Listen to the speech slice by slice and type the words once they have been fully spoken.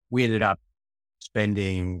we ended up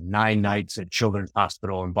spending 9 nights at Children's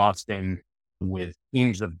Hospital in Boston with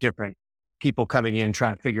teams of different people coming in,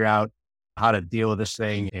 trying to figure out how to deal with this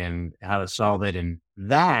thing and how to solve it. And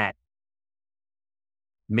that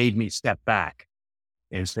made me step back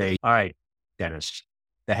and say, all right, Dennis,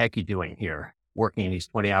 the heck you doing here? Working these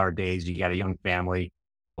 20-hour days, you got a young family,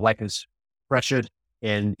 life is precious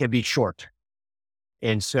and can be short.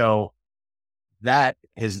 And so that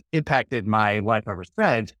has impacted my life ever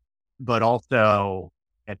since, but also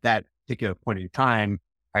at that particular point in time,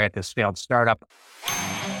 I got this failed startup.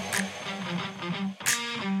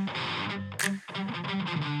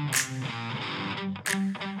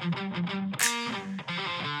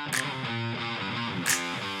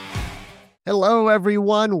 Hello,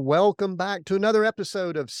 everyone. Welcome back to another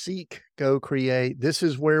episode of Seek, Go, Create. This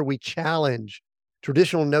is where we challenge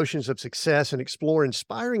traditional notions of success and explore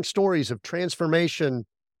inspiring stories of transformation.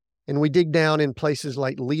 And we dig down in places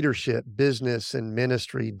like leadership, business, and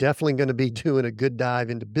ministry. Definitely going to be doing a good dive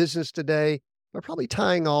into business today. We're probably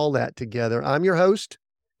tying all that together. I'm your host,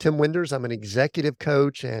 Tim Winders. I'm an executive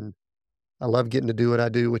coach, and I love getting to do what I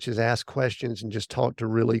do, which is ask questions and just talk to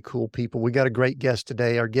really cool people. We got a great guest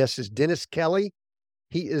today. Our guest is Dennis Kelly.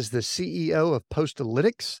 He is the CEO of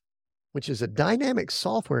Postalytics, which is a dynamic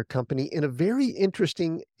software company in a very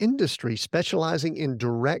interesting industry specializing in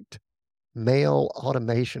direct mail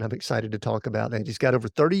automation. I'm excited to talk about that. He's got over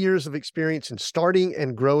 30 years of experience in starting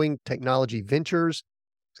and growing technology ventures.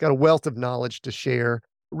 He's got a wealth of knowledge to share.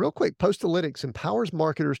 Real quick, Postalytics empowers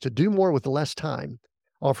marketers to do more with less time,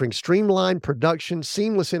 offering streamlined production,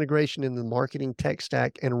 seamless integration in the marketing tech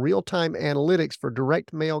stack, and real-time analytics for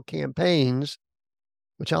direct mail campaigns,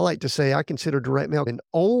 which I like to say I consider direct mail an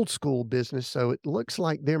old school business. So it looks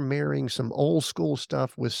like they're marrying some old school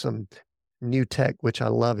stuff with some new tech, which I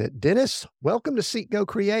love it. Dennis, welcome to Seek, Go,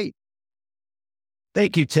 Create.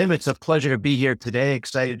 Thank you, Tim. It's a pleasure to be here today.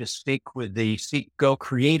 Excited to speak with the Seek, Go,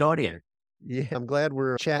 Create audience. Yeah, I'm glad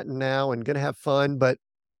we're chatting now and going to have fun, but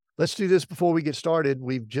let's do this before we get started.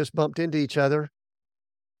 We've just bumped into each other.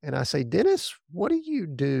 And I say, Dennis, what do you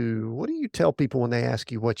do? What do you tell people when they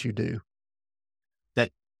ask you what you do? That's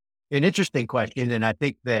an interesting question. And I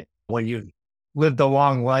think that when you've lived a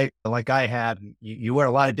long life like I have, you wear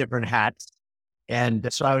a lot of different hats. And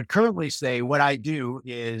so I would currently say what I do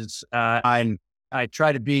is I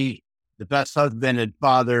try to be the best husband and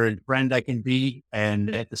father and friend I can be.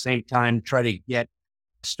 And at the same time, try to get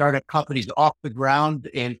startup companies off the ground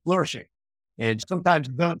and flourishing. And sometimes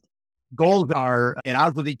the goals are at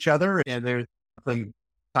odds with each other, and there's some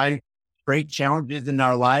great challenges in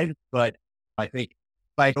our lives. But I think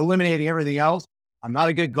by eliminating everything else, I'm not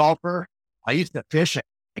a good golfer. I used to fish.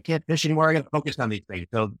 I can't fish anymore. I got to focus on these things.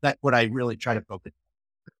 So that's what I really try to focus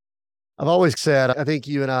on. I've always said, I think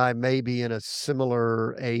you and I may be in a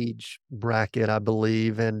similar age bracket, I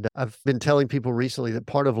believe. And I've been telling people recently that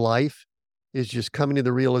part of life is just coming to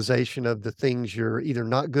the realization of the things you're either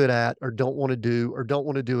not good at or don't want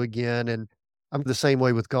to do again. And I'm the same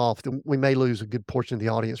way with golf. We may lose a good portion of the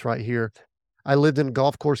audience right here. I lived in a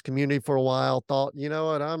golf course community for a while, thought, you know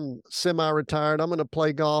what, I'm semi-retired. I'm going to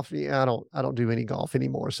play golf. Yeah, I don't do any golf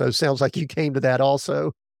anymore. So it sounds like you came to that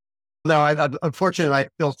also. No, unfortunately, I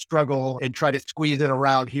still struggle and try to squeeze it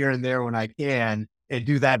around here and there when I can, and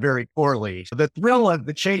do that very poorly. So the thrill of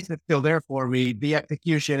the chase is still there for me. The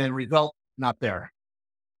execution and result, not there.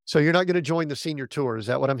 So you're not going to join the senior tour. Is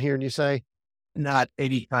that what I'm hearing you say? Not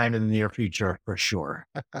anytime in the near future, for sure.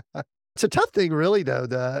 It's a tough thing, really,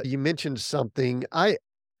 though. You mentioned something. I've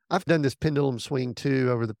done this pendulum swing too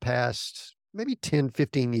over the past maybe 10,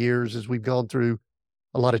 15 years as we've gone through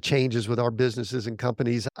a lot of changes with our businesses and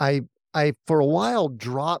companies. I for a while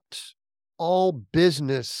dropped all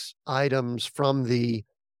business items from the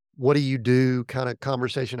what do you do kind of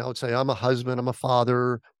conversation. I would say I'm a husband, I'm a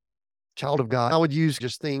father, child of God. I would use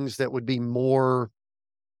just things that would be more,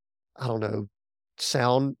 I don't know,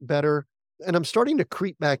 sound better. And I'm starting to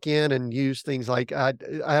creep back in and use things like I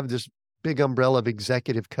have this big umbrella of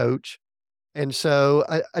executive coach. And so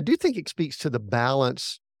I do think it speaks to the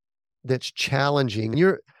balance that's challenging.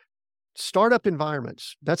 Your startup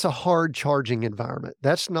environments, that's a hard charging environment.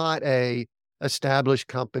 That's not a established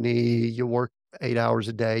company. You work 8 hours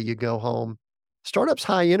a day, you go home. Startup's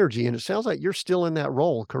high energy. And it sounds like you're still in that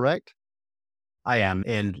role, correct? I am.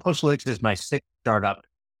 And Postalytics is my sixth startup.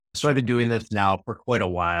 So I've been doing this now for quite a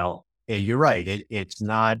while. And you're right. It's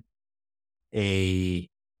not a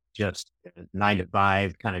just 9 to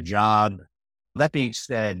 5 kind of job. That being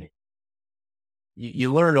said,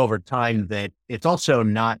 you learn over time that it's also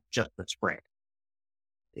not just a sprint.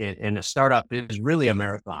 And a startup is really a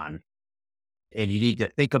marathon. And you need to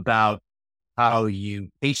think about how you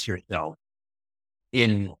pace yourself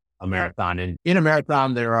in a marathon. And in a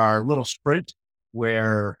marathon, there are little sprints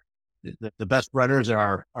where the best runners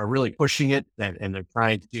are really pushing it, and they're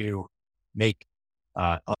trying to make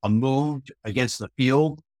a move against the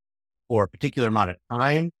field for a particular amount of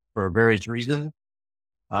time for various reasons.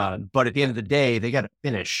 But at the end of the day, they got to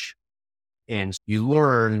finish. And you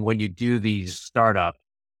learn when you do these startups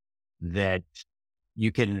that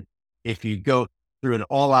you can, if you go through an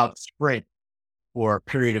all out sprint for a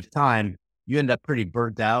period of time, you end up pretty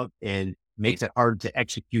burnt out and makes it hard to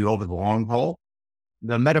execute over the long haul.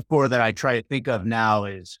 The metaphor that I try to think of now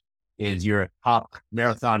is you're a top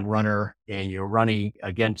marathon runner and you're running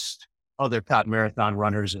against other top marathon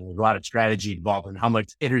runners, and there's a lot of strategy involved in how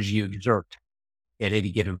much energy you exert at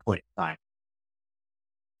any given point in time.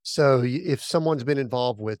 So if someone's been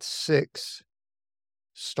involved with 6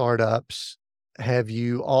 startups, have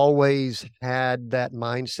you always had that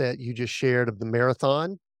mindset you just shared of the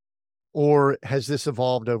marathon? Or has this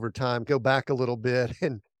evolved over time? Go back a little bit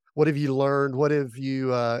and what have you learned? What have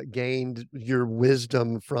you gained your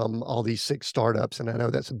wisdom from all these 6 startups? And I know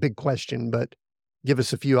that's a big question, but give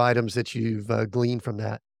us a few items that you've gleaned from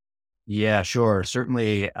that. Yeah, sure.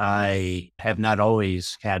 Certainly, I have not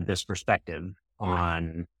always had this perspective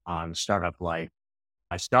on startup life.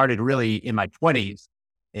 I started really in my 20s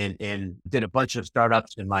and did a bunch of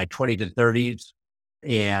startups in my 20s to 30s.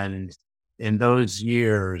 And in those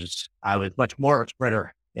years, I was much more a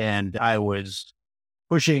sprinter, and I was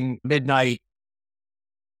pushing midnight,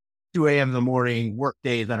 2 a.m. in the morning, work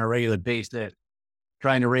days on a regular basis,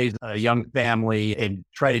 trying to raise a young family and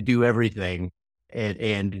try to do everything.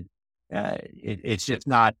 And it's just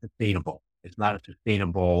not sustainable. It's not a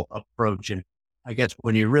sustainable approach. And I guess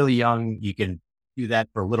when you're really young, you can do that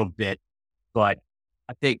for a little bit, but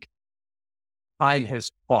I think time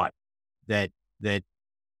has taught that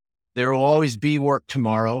there will always be work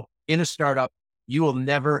tomorrow. In a startup, you will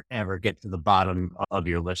never ever get to the bottom of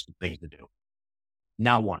your list of things to do.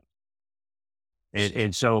 Not one.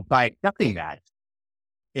 And so by accepting that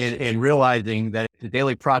and realizing that it's a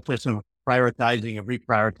daily process of prioritizing and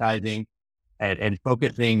reprioritizing and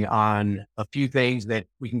focusing on a few things that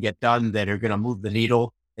we can get done that are going to move the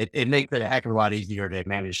needle, it makes it a heck of a lot easier to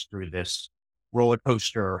manage through this roller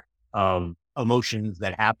coaster of emotions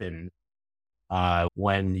that happen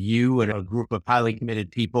when you and a group of highly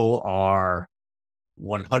committed people are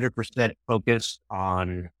 100% focused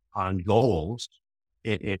on goals.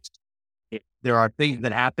 It's there are things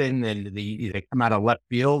that happen and they come out of left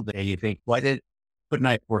field and you think, couldn't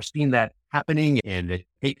I have foreseen that happening? And it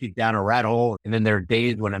takes you down a rat hole. And then there are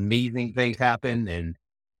days when amazing things happen, and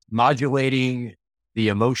modulating the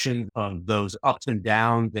emotion of those ups and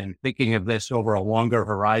downs and thinking of this over a longer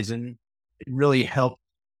horizon, it really helps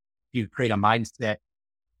you create a mindset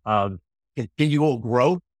of continual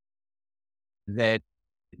growth that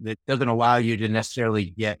doesn't allow you to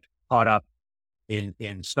necessarily get caught up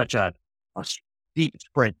in such a deep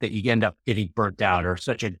sprint that you end up getting burnt out, or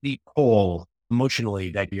such a deep hole emotionally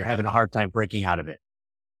that you're having a hard time breaking out of it.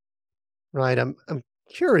 Right. I'm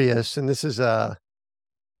curious, and this is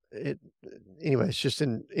it anyway, it's just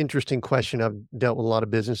an interesting question. I've dealt with a lot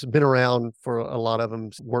of business, been around for a lot of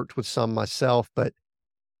them, worked with some myself, but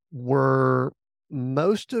were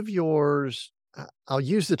most of yours, I'll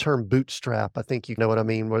use the term bootstrap. I think you know what I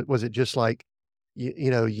mean. Was it just like,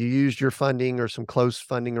 you used your funding or some close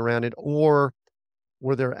funding around it, or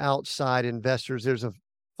were there outside investors? There's a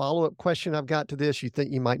follow-up question I've got to this. You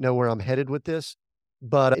think you might know where I'm headed with this,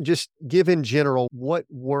 but just give in general, what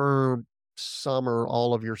were some or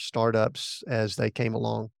all of your startups as they came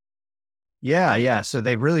along? Yeah, yeah. So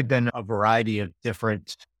they've really been a variety of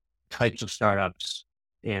different types of startups.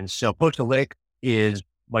 And so Postalytics is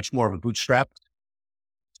much more of a bootstrap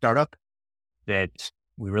startup that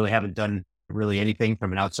we really haven't done really anything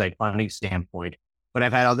from an outside funding standpoint. But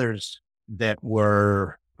I've had others that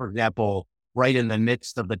were, for example, right in the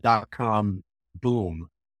midst of the dot-com boom.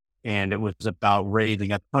 And it was about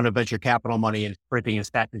raising a ton of venture capital money and sprinting as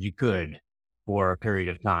fast as you could for a period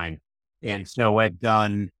of time. And so I've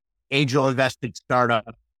done angel invested startup,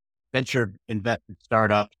 venture invested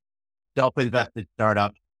startup, self-invested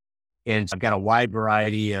startup. And so I've got a wide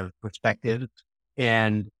variety of perspectives.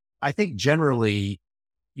 And I think generally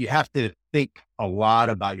you have to think a lot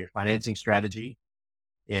about your financing strategy,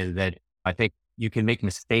 and that I think you can make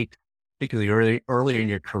mistakes, particularly early in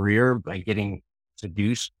your career, by getting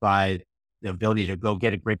seduced by the ability to go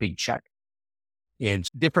get a great big check. And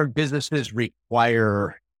different businesses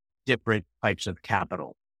require different types of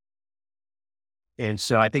capital. And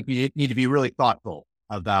so I think you need to be really thoughtful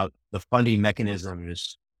about the funding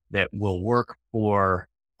mechanisms that will work for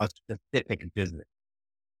a specific business.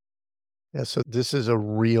 Yeah, so this is a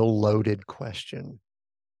real loaded question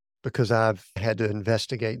because I've had to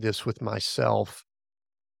investigate this with myself.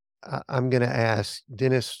 I'm going to ask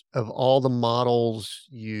Dennis, of all the models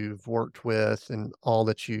you've worked with and all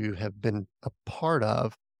that you have been a part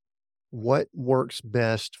of, what works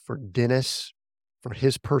best for Dennis, for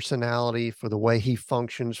his personality, for the way he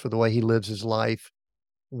functions, for the way he lives his life?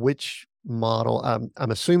 Which model?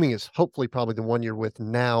 I'm assuming it's hopefully probably the one you're with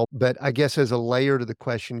now, but I guess as a layer to the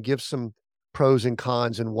question, give some pros and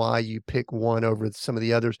cons and why you pick one over some of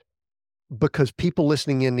the others, because people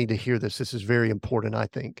listening in need to hear this. This is very important, I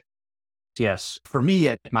think. Yes. For me,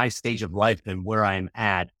 at my stage of life and where I'm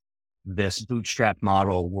at, this bootstrap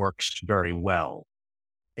model works very well,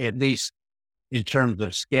 at least in terms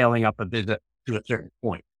of scaling up a business to a certain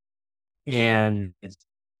point. And,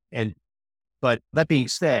 and, but that being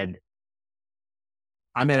said,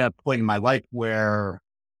 I'm at a point in my life where,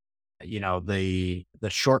 the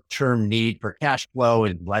short-term need for cash flow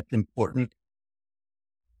is less important.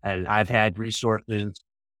 And I've had resources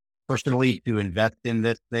personally to invest in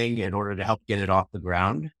this thing in order to help get it off the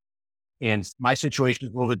ground. And my situation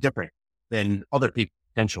is a little bit different than other people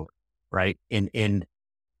potentially, right? And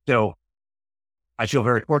so I feel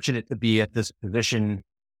very fortunate to be at this position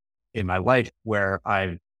in my life where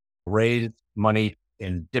I've raised money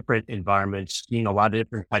in different environments, seen a lot of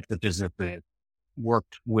different types of businesses,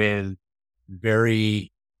 worked with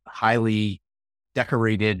very highly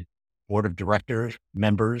decorated board of directors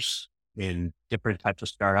members in different types of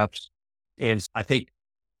startups. And I think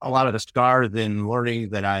a lot of the scars and learning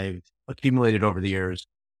that I've accumulated over the years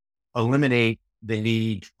eliminate the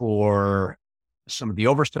need for some of the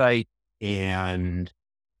oversight and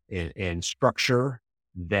structure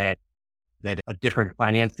that a different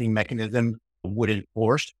financing mechanism would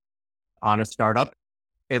enforce on a startup,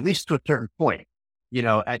 at least to a certain point.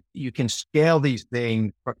 You can scale these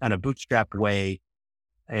things in a bootstrap way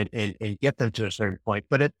and get them to a certain point,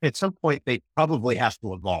 but at some point they probably have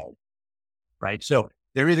to evolve, right? So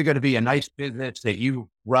they're either going to be a nice business that you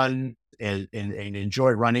run and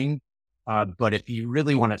enjoy running, but if you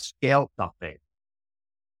really want to scale something,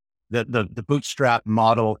 the bootstrap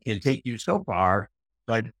model can take you so far,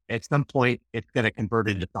 but at some point it's going to convert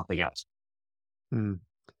into something else. Hmm.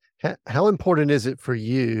 How important is it for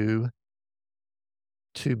you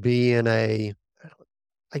to be in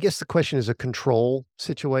I guess the question is a control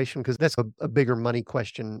situation, because that's a bigger money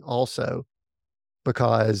question also,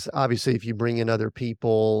 because obviously if you bring in other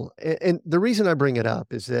people, and the reason I bring it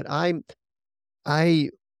up is that I,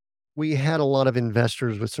 we had a lot of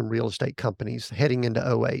investors with some real estate companies heading into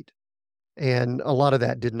 '08. And a lot of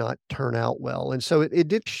that did not turn out well. And so it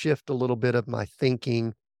did shift a little bit of my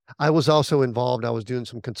thinking. I was also involved. I was doing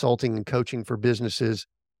some consulting and coaching for businesses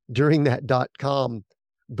during that .com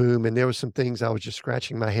boom. And there was some things I was just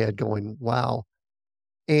scratching my head going, wow.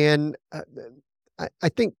 And I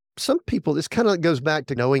think some people, this kind of goes back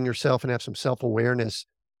to knowing yourself and have some self-awareness.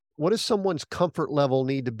 What does someone's comfort level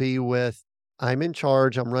need to be with, I'm in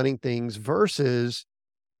charge, I'm running things, versus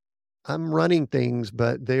I'm running things,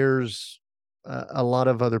 but there's a lot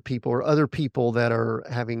of other people or other people that are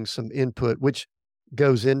having some input, which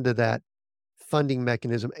goes into that funding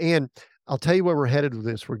mechanism. And I'll tell you where we're headed with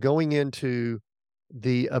this. We're going into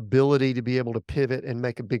the ability to be able to pivot and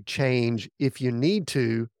make a big change if you need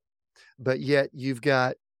to, but yet you've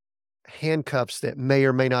got handcuffs that may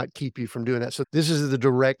or may not keep you from doing that. So this is the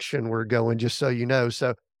direction we're going, just so you know.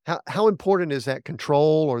 So how important is that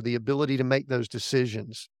control or the ability to make those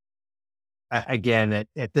decisions? Again,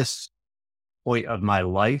 at this point of my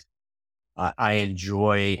life, I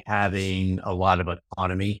enjoy having a lot of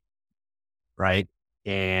autonomy, right?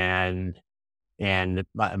 And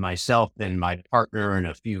myself and my partner and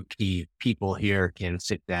a few key people here can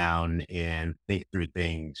sit down and think through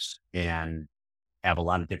things and have a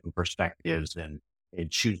lot of different perspectives and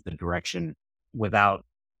choose the direction without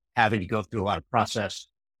having to go through a lot of process.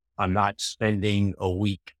 I'm not spending a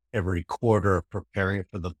week every quarter preparing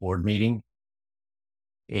for the board meeting.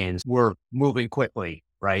 And we're moving quickly,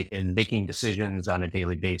 right? And making decisions on a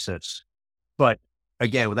daily basis. But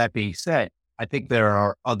again, with that being said, I think there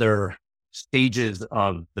are other stages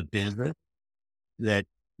of the business that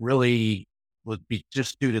really would be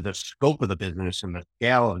just due to the scope of the business and the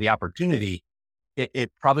scale of the opportunity.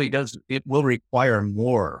 It probably does, it will require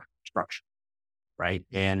more structure, right?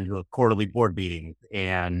 And the quarterly board meetings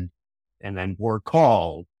and then board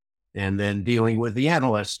calls, and then dealing with the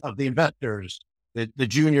analysts of the investors, the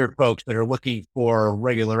junior folks that are looking for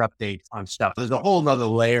regular updates on stuff. There's a whole nother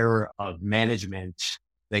layer of management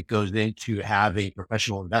that goes into having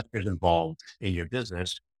professional investors involved in your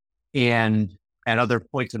business. And at other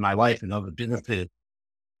points in my life and other businesses,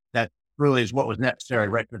 that really is what was necessary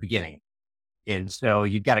right from the beginning. And so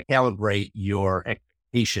you've got to calibrate your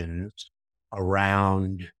expectations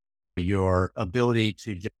around your ability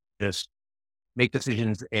to just make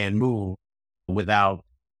decisions and move without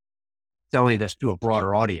selling this to a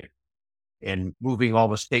broader audience and moving all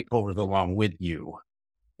the stakeholders along with you.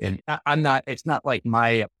 And I'm not, it's not like my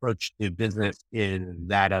approach to business is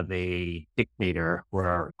that of a dictator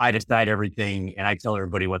where I decide everything and I tell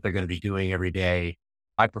everybody what they're going to be doing every day.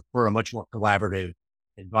 I prefer a much more collaborative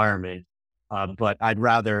environment, but I'd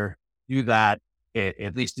rather do that,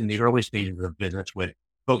 at least in the early stages of business, with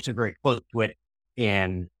folks who are very close to it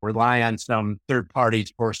and rely on some third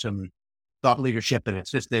parties for some thought leadership and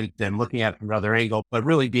assistance and looking at it from another angle, but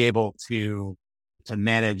really be able to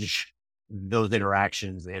manage those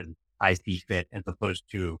interactions and I see fit as opposed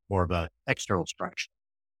to more of a external structure.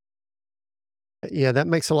 Yeah, that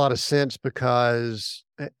makes a lot of sense because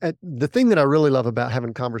the thing that I really love about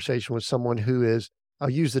having a conversation with someone who is, I'll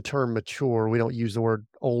use the term mature. We don't use the word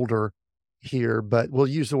older here, but we'll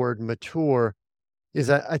use the word mature. Is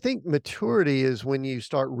that I think maturity is when you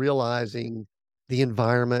start realizing the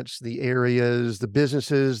environments, the areas, the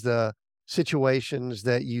businesses, the situations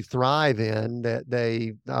that you thrive in,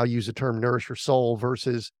 that I'll use the term nourish your soul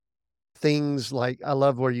versus things like I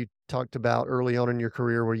love where you talked about early on in your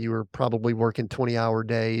career where you were probably working 20-hour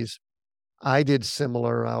days. I did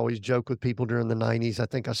similar. I always joke with people during the 90s. I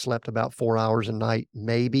think I slept about 4 hours a night,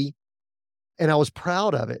 maybe. And I was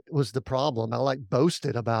proud of it, was the problem. I like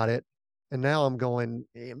boasted about it. And now I'm going,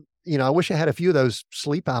 I wish I had a few of those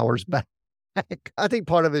sleep hours back. I think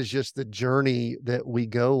part of it is just the journey that we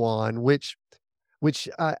go on, which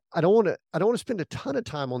I don't want to spend a ton of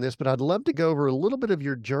time on this, but I'd love to go over a little bit of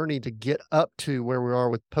your journey to get up to where we are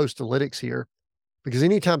with Postalytics here. Because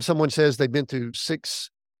anytime someone says they've been through six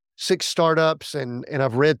startups and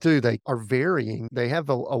I've read through, they are varying. They have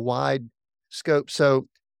a wide scope. So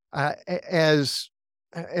as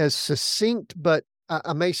succinct, but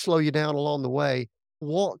I may slow you down along the way.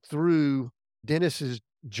 Walk through Dennis's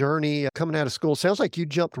journey coming out of school. Sounds like you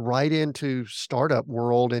jumped right into startup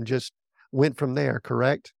world and just went from there,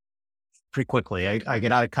 correct? Pretty quickly. I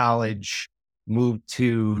get out of college, moved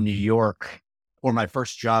to New York for my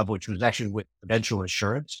first job, which was actually with Prudential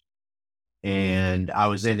Insurance. And I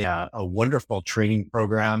was in a wonderful training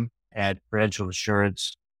program at Prudential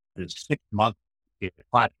Insurance. It was 6 months in the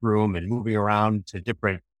classroom and moving around to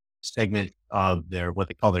different segments of their, what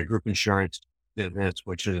they call their group insurance business,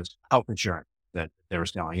 which is health insurance that they were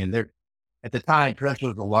selling. And at the time, Prudential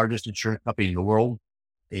was the largest insurance company in the world.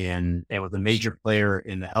 And it was a major player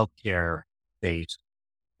in the healthcare space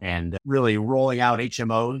and really rolling out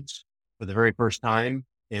HMOs for the very first time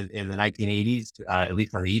in the 1980s, at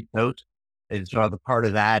least on the East Coast. And so the part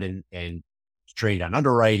of that and trained on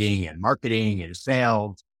underwriting and marketing and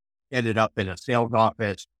sales, ended up in a sales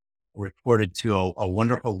office, reported to a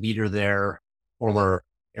wonderful leader there, former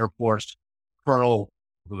Air Force colonel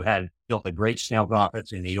who had built a great sales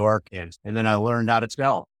office in New York. And then I learned how to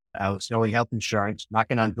sell. I was selling health insurance,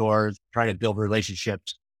 knocking on doors, trying to build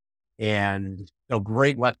relationships. And so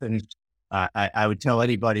great lessons. I would tell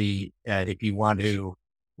anybody if you want to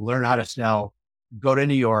learn how to sell, go to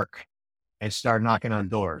New York and start knocking on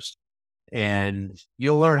doors and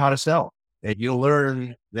you'll learn how to sell. And you'll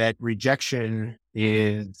learn that rejection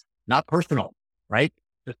is not personal, right?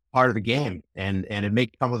 It's part of the game. And it may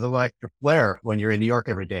come with a little extra flair when you're in New York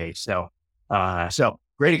every day. So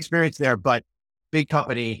great experience there, but big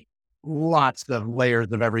company, lots of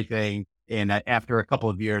layers of everything. And after a couple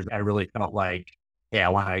of years, I really felt like, I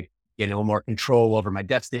want to get a little more control over my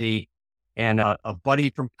destiny. And a buddy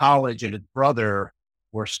from college and his brother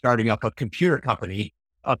were starting up a computer company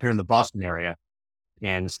up here in the Boston area.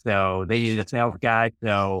 And so they needed a sales guy.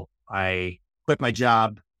 So I quit my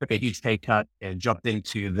job, took a huge pay cut and jumped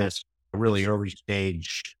into this really early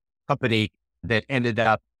stage company that ended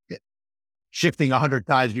up shifting 100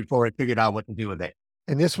 times before I figured out what to do with it.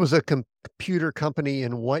 And this was a computer company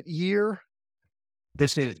in what year?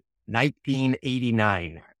 This is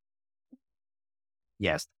 1989.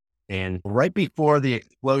 Yes. And right before the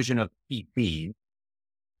explosion of PCs,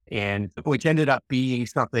 and which ended up being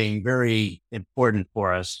something very important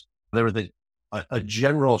for us, there was a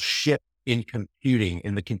general shift in computing,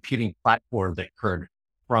 in the computing platform that occurred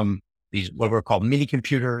from these, what were called mini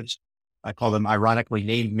computers. I call them ironically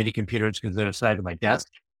named mini computers because they're the size of my desk,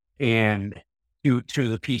 and to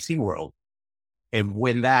the PC world. And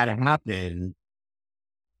when that happened,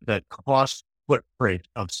 the cost footprint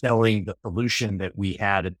of selling the solution that we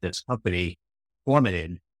had at this company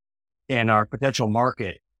plummeted and our potential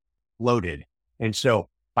market loaded. And so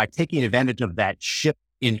by taking advantage of that shift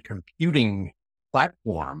in computing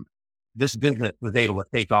platform, this business was able to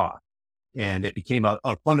take off. And it became a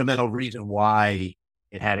fundamental reason why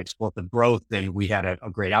it had explosive growth. And we had a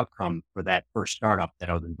great outcome for that first startup that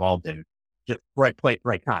I was involved in. Just right place,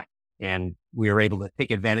 right time. And we were able to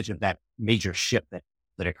take advantage of that major shift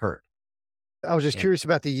that occurred. I was just And curious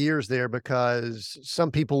about the years there because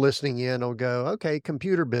some people listening in will go, okay,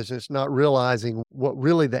 computer business, not realizing what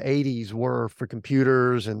really the 80s were for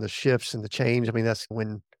computers and the shifts and the change. I mean, that's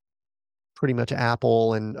when pretty much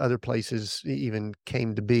Apple and other places even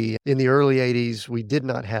came to be. In the early 80s, we did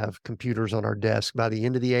not have computers on our desk. By the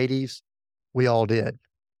end of the 80s, we all did. And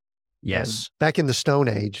yes, back in the Stone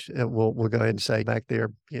Age, we'll go ahead and say back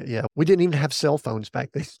there, yeah, we didn't even have cell phones back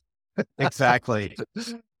then. exactly.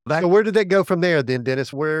 So where did that go from there then,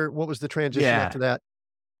 Dennis? What was the transition Yeah, after that?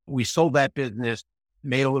 we sold that business,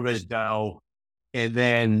 made a little bit of dough. And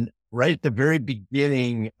then right at the very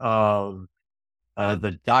beginning of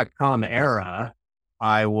the .com era,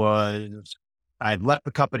 I'd left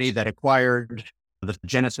the company that acquired the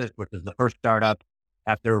Genesis, which is the first startup,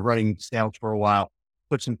 after running sales for a while,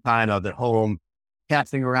 put some time out at home,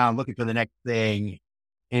 casting around, looking for the next thing,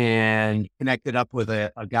 and connected up with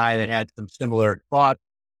a guy that had some similar thoughts.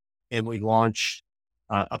 And we launched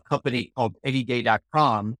a company called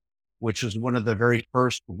anyday.com, which was one of the very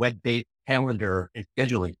first web-based calendar and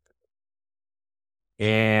scheduling.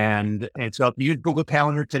 And so if you use Google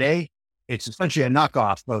Calendar today, it's essentially a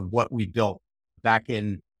knockoff of what we built back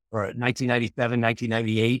in 1997,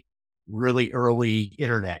 1998, really early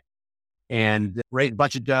internet. And raised a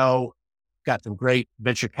bunch of dough, got some great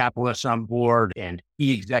venture capitalists on board and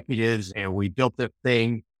key executives, and we built this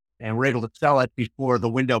thing and were able to sell it before the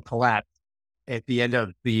window collapsed at the end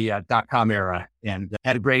of the .com era, and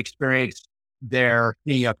had a great experience there,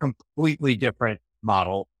 seeing a completely different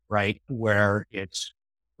model, right? Where it's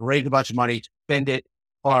raise a bunch of money, spend it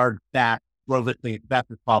hard, fast, grow this thing as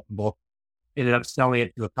fast as possible. Ended up selling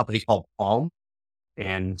it to a company called Palm.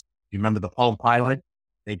 And you remember the Palm pilot?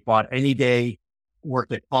 They bought Any Day,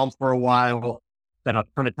 worked at Palm for a while, spent a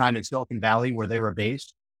ton of time in Silicon Valley where they were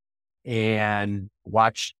based, and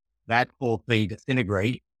watched that whole thing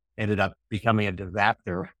disintegrate. Ended up becoming a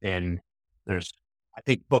disaster. And I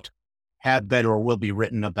think books have been or will be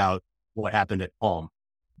written about what happened at Palm,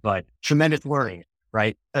 but tremendous learning,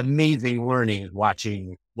 right? Amazing learning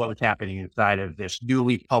watching what was happening inside of this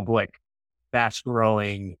newly public, fast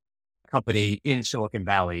growing company in Silicon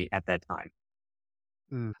Valley at that time.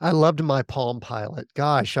 I loved my Palm Pilot.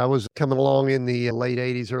 Gosh, I was coming along in the late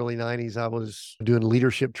 80s, early 90s. I was doing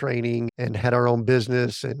leadership training and had our own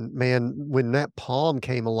business. And man, when that Palm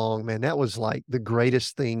came along, man, that was like the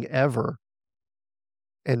greatest thing ever.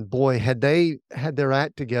 And boy, had they had their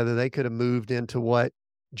act together, they could have moved into what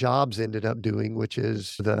Jobs ended up doing, which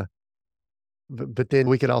is but then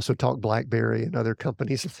we could also talk BlackBerry and other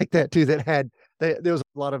companies like that too that had, there was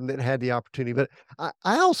a lot of them that had the opportunity. But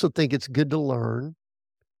I also think it's good to learn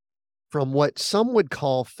from what some would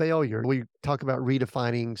call failure. We talk about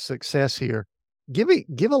redefining success here. Give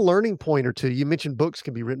a learning point or two. You mentioned books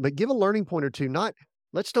can be written, but give a learning point or two. Not,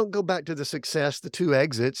 let's don't go back to the success, the two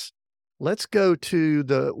exits. Let's go to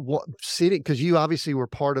the sitting, because you obviously were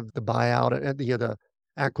part of the buyout and the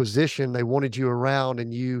acquisition. They wanted you around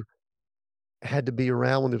and you had to be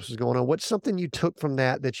around when this was going on. What's something you took from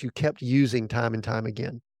that you kept using time and time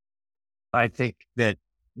again? I think that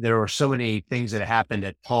there were so many things that happened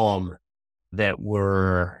at Palm that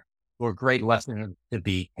were great lessons to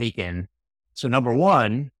be taken. So number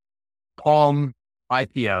one, Palm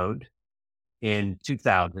IPO'd in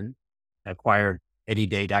 2000, acquired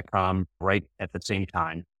anyday.com right at the same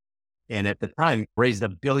time. And at the time raised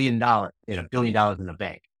 $1 billion, $1 billion in the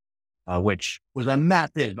bank, which was a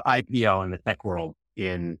massive IPO in the tech world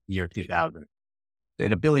in year 2000.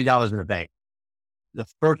 And $1 billion in the bank. The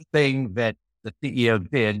first thing that the CEO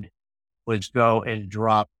did was go and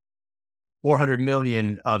drop 400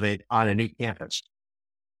 million of it on a new campus.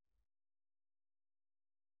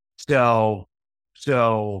 So,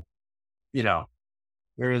 you know,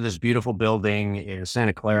 we're in this beautiful building in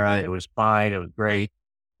Santa Clara. It was fine. It was great,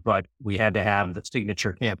 but we had to have the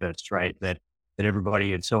signature campus, right? That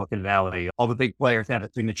everybody in Silicon Valley, all the big players had a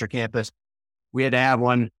signature campus. We had to have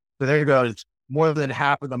one. So there goes more than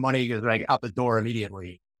half of the money is like out the door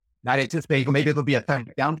immediately. Not anticipating maybe there'll be a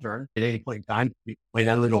downturn at any point in time. We play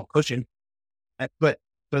that little cushion. But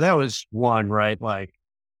so that was one, right? Like,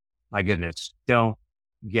 my goodness, don't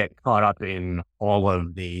get caught up in all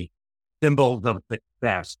of the symbols of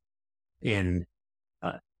success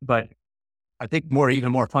but I think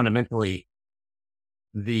even more fundamentally,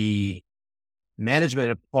 the management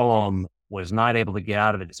of Palm was not able to get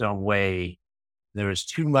out of its own way. There was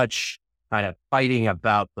too much kind of fighting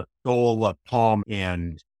about the soul of Palm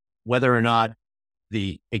and whether or not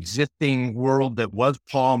the existing world that was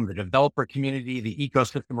Palm, the developer community, the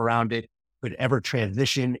ecosystem around it could ever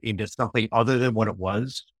transition into something other than what it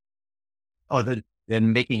was, other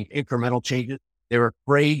than making incremental changes. They were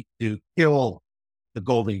afraid to kill the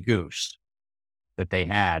golden goose that they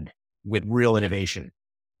had with real innovation.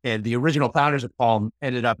 And the original founders of Palm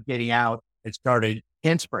ended up getting out and started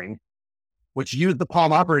Handspring, which used the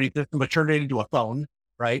Palm operating system, but turned it into a phone,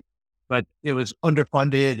 right? But it was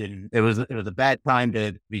underfunded and it was a bad time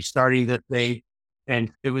to be starting this thing.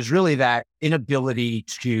 And it was really that inability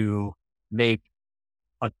to make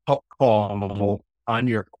a tough call on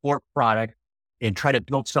your core product and try to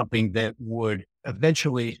build something that would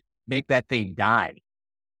eventually make that thing die.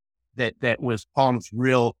 That was Palm's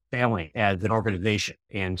real failing as an organization.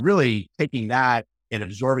 And really taking that and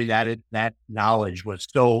absorbing that knowledge was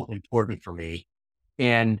so important for me.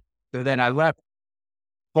 And so then I left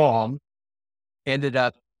Palm, ended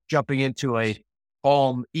up jumping into a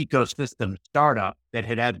Palm ecosystem startup that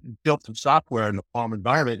had built some software in the Palm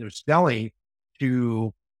environment. It was selling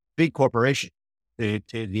to big corporations, to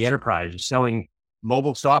the enterprise, selling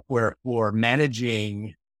mobile software for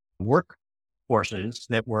managing workforces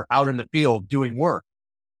that were out in the field doing work.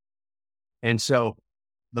 And so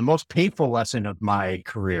the most painful lesson of my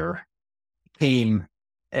career came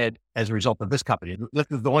as a result of this company. This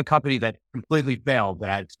is the one company that completely failed that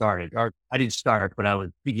I had started, or I didn't start, but I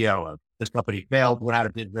was CEO of. This company failed, went out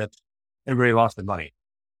of business, everybody lost their money.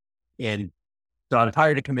 And so I was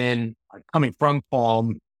hired to come in. I'm coming from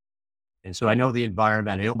Palm, and so I know the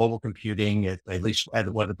environment. I know mobile computing, at least as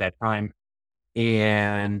it was at that time.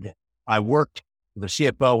 And I worked with the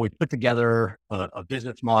CFO. We put together a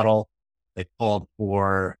business model that called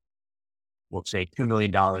for, we'll say, $2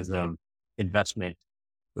 million of investment.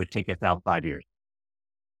 It would take us out 5 years.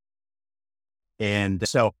 And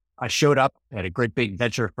so I showed up at a great big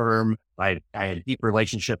venture firm. I had a deep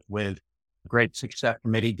relationship with great success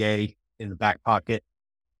committee day in the back pocket.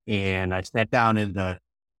 And I sat down in the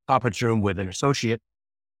conference room with an associate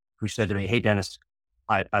who said to me, "Hey, Dennis,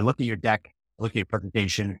 I looked at your deck, I looked at your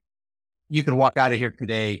presentation. You can walk out of here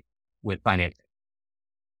today with financing,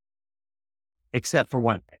 except for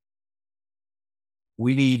one thing.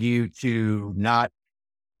 We need you to not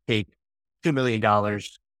take $2 million.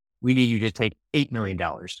 We need you to take $8 million.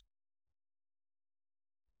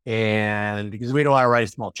 And because we don't want to write a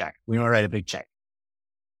small check, we want to write a big check.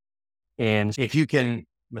 And if you can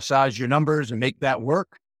massage your numbers and make that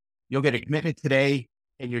work, you'll get a commitment today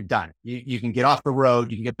and you're done. You can get off the road,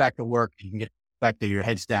 you can get back to work, you can get back to your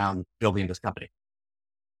heads down building this company."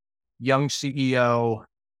 Young CEO,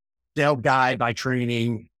 sales guy by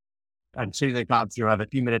training. I'm sitting in the conference room. I have a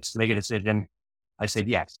few minutes to make a decision. I said,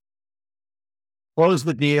 yes. Close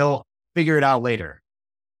the deal, figure it out later,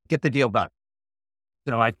 get the deal done.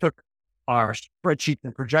 So I took our spreadsheets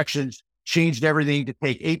and projections, changed everything to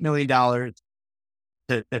take $8 million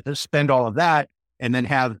to spend all of that, and then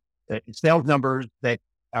have sales numbers that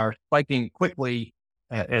are spiking quickly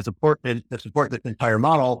to support this entire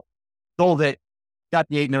model. Sold it, got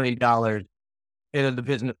the $8 million, and then the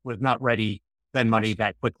business was not ready to spend money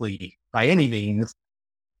that quickly by any means.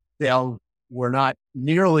 Sales were not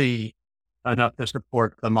nearly enough to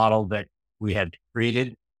support the model that we had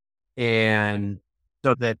created. And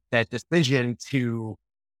so that decision to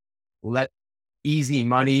let easy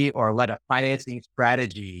money or let a financing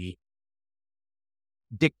strategy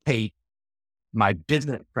dictate my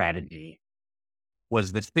business strategy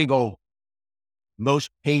was the single most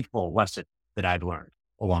painful lesson that I've learned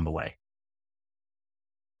along the way.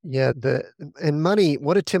 Yeah, and money,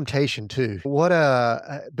 what a temptation too.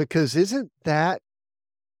 Because isn't that,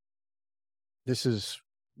 this is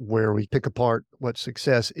where we pick apart what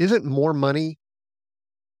success, isn't more money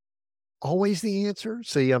always the answer?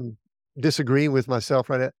 See, I'm disagreeing with myself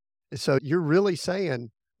right now. So you're really saying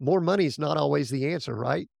more money is not always the answer,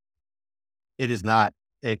 right? It is not.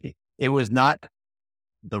 It was not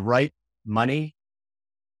the right money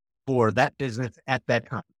for that business at that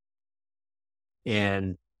time.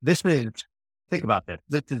 And this is, think about this.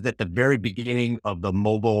 This is at the very beginning of the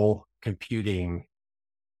mobile computing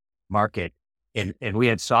market. And we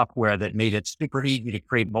had software that made it super easy to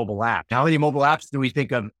create mobile apps. How many mobile apps can we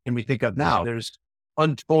think of now? There's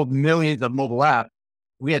untold millions of mobile apps.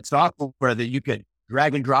 We had software that you could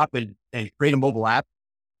drag and drop and create a mobile app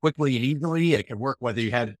quickly and easily. It could work whether you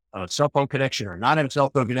had a cell phone connection or not have a cell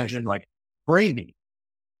phone connection, like crazy.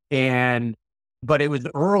 But it was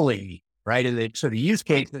early, right? And so the use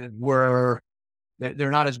cases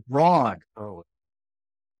they're not as broad.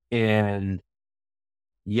 And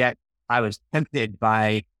yet I was tempted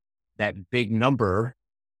by that big number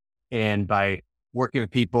and by working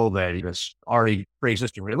with people that he was already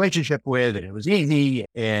pre-existing relationship with, and it was easy.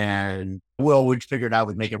 And we figured out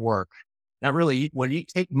would make it work. Not really. When you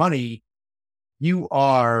take money, you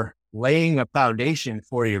are laying a foundation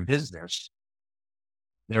for your business.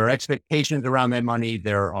 There are expectations around that money.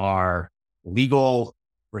 There are legal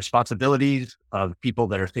responsibilities of people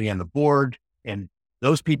that are sitting on the board. And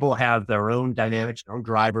those people have their own dynamics, their own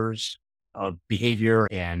drivers of behavior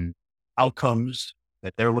and outcomes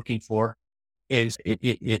that they're looking for.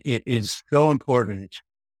 It is so important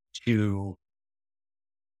to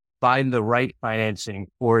find the right financing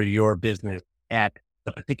for your business at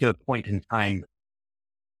the particular point in time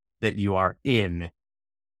that you are in,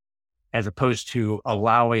 as opposed to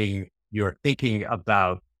allowing your thinking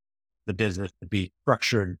about the business to be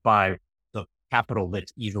structured by the capital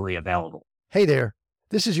that's easily available. Hey there.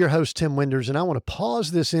 This is your host, Tim Winders, and I want to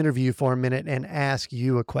pause this interview for a minute and ask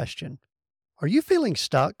you a question. Are you feeling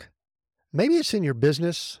stuck? Maybe it's in your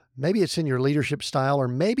business, maybe it's in your leadership style, or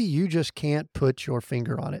maybe you just can't put your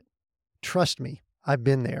finger on it. Trust me, I've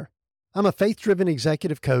been there. I'm a faith-driven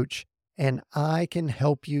executive coach, and I can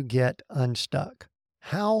help you get unstuck.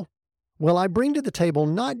 How? Well, I bring to the table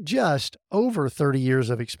not just over 30 years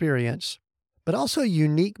of experience, but also a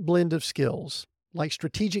unique blend of skills like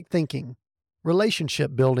strategic thinking,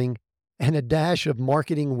 relationship building, and a dash of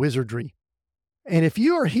marketing wizardry. And if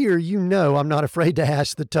you are here, you know I'm not afraid to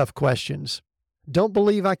ask the tough questions. Don't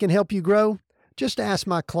believe I can help you grow? Just ask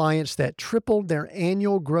my clients that tripled their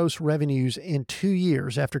annual gross revenues in 2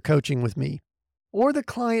 years after coaching with me, or the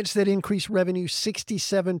clients that increased revenue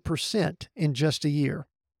 67% in just a year.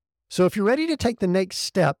 So if you're ready to take the next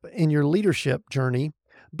step in your leadership journey,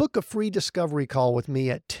 book a free discovery call with me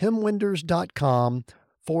at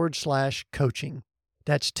timwinders.com/coaching.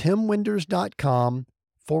 That's timwinders.com/coaching.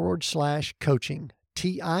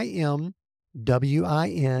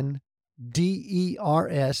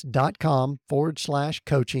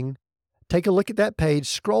 TIMWINDERS.com/coaching. Take a look at that page,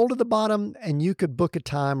 scroll to the bottom, and you could book a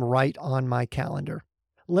time right on my calendar.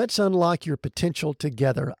 Let's unlock your potential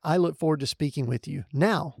together. I look forward to speaking with you.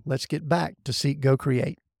 Now, let's get back to Seek, Go,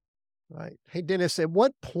 Create. Right. Hey, Dennis, at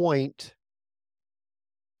what point,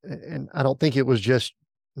 and I don't think it was just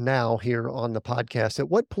now here on the podcast, at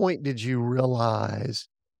what point did you realize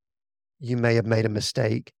you may have made a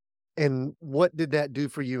mistake? And what did that do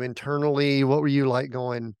for you internally? What were you like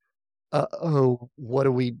going, uh-oh, what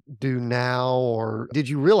do we do now? Or did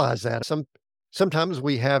you realize that? Sometimes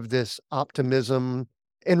we have this optimism,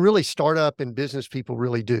 and really startup and business people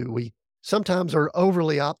really do. We sometimes are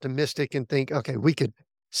overly optimistic and think, okay, we could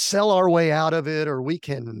sell our way out of it, or we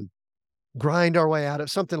can grind our way out of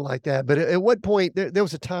something like that. But at what point, there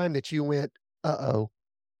was a time that you went, uh-oh,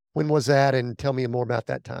 when was that? And tell me more about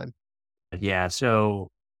that time. Yeah. So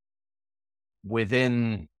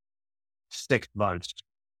within 6 months,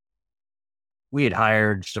 we had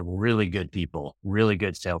hired some really good people, really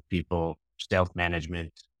good salespeople, sales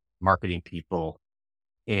management, marketing people.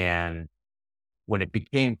 And when it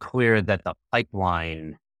became clear that the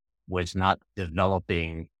pipeline was not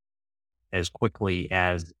developing as quickly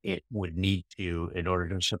as it would need to in order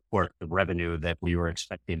to support the revenue that we were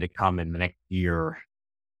expecting to come in the next year,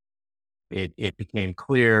 it became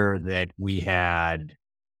clear that we had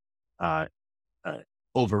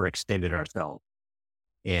overextended ourselves.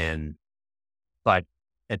 But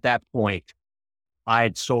at that point, I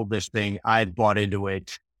had sold this thing. I had bought into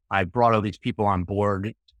it. I brought all these people on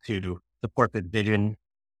board to support the vision,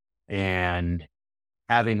 and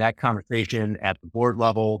having that conversation at the board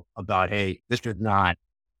level about, hey, this is not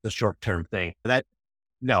the short-term thing.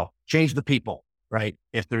 Change the people, right?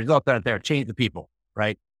 If the results aren't there, change the people,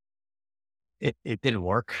 right? It didn't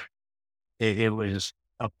work. It was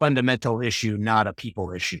a fundamental issue, not a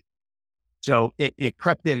people issue. So it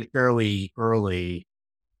crept in fairly early,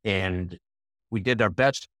 and we did our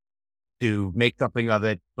best to make something of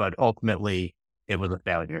it, but ultimately it was a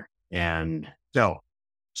failure. And so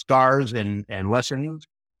scars and lessons,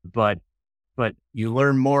 but you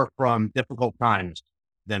learn more from difficult times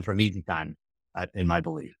than from easy times, in my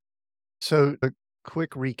belief. So a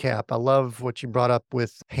quick recap. I love what you brought up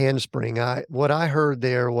with Handspring. What I heard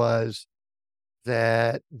there was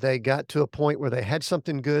that they got to a point where they had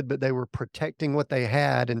something good, but they were protecting what they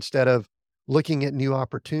had instead of looking at new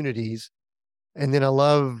opportunities. And then I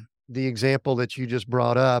love the example that you just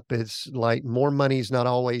brought up. It's like more money is not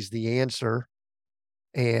always the answer.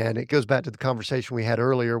 And it goes back to the conversation we had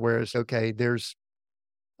earlier, where it's okay, I don't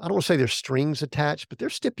want to say there's strings attached, but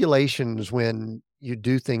there's stipulations when you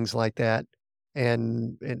do things like that.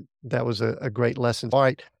 And that was a great lesson. All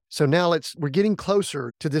right. So now we're getting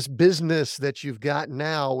closer to this business that you've got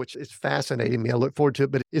now, which is fascinating me. I look forward to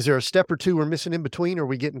it. But is there a step or two we're missing in between? Or are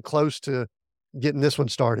we getting close to getting this one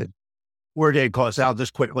started? We're getting close. I'll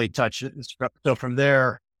just quickly touch it. So from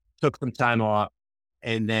there, took some time off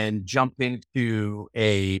and then jumped into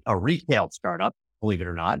a retail startup, believe it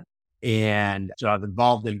or not. And so I've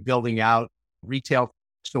involved in building out retail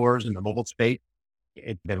stores in the mobile space.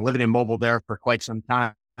 It's been living in mobile there for quite some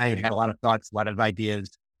time. I had a lot of thoughts, a lot of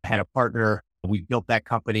ideas. I had a partner. We built that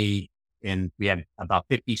company and we had about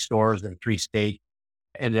 50 stores in 3 states.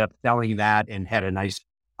 Ended up selling that and had a nice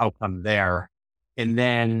outcome there. And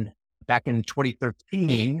then back in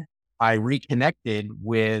 2013, I reconnected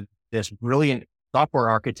with this brilliant software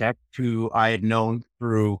architect who I had known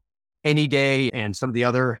through Anyday and some of the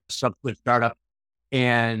other subsequent startups.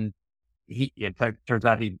 And it turns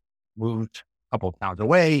out he moved a couple of towns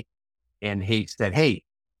away. And he said, "Hey,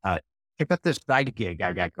 check out this side gig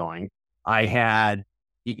I got going." He had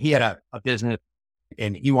a business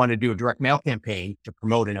and he wanted to do a direct mail campaign to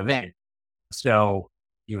promote an event. So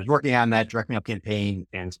he was working on that direct mail campaign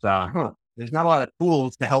and saw, there's not a lot of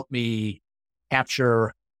tools to help me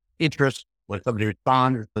capture interest when somebody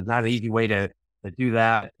responds. There's not an easy way to do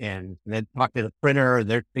that. And then talk to the printer.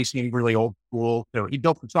 They seem really old school. So he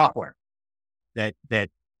built some software that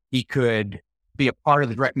he could be a part of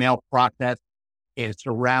the direct mail process and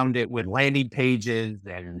surround it with landing pages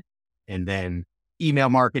and then email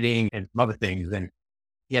marketing and some other things. And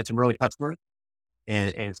he had some early customers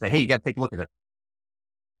and say, "Hey, you got to take a look at it."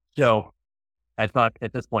 So I thought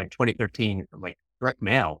at this point, 2013, I'm like, direct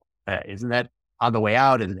mail, isn't that on the way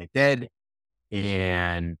out? Isn't it dead?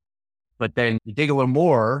 But then you dig a little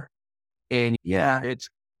more and yeah, it's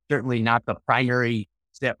certainly not the primary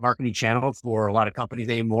step marketing channel for a lot of companies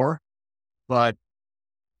anymore, but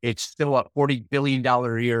it's still a $40 billion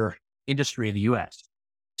a year industry in the US.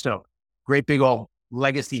 So great big old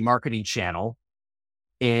legacy marketing channel.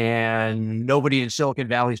 And nobody in Silicon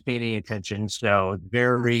Valley is paying any attention. So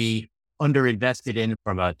very underinvested in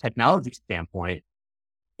from a technology standpoint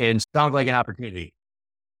and sounds like an opportunity.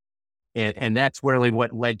 And that's really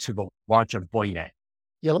what led to the launch of Boynet.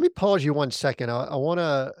 Yeah, let me pause you 1 second. I want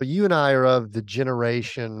to, you and I are of the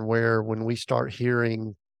generation where when we start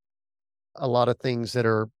hearing a lot of things that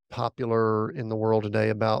are popular in the world today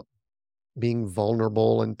about being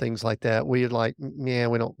vulnerable and things like that, we're like, yeah,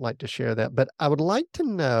 we don't like to share that. But I would like to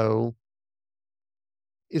know,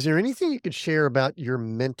 is there anything you could share about your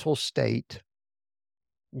mental state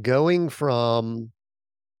going from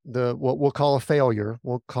what we'll call a failure?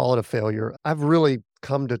 We'll call it a failure. I've really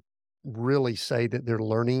come to really say that they're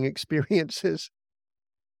learning experiences.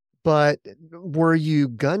 But were you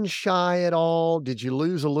gun shy at all? Did you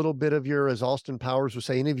lose a little bit of your, as Austin Powers would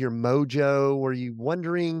say, any of your mojo? Were you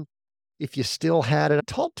wondering if you still had it?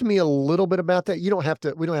 Talk to me a little bit about that. We don't have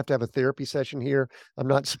to have a therapy session here. I'm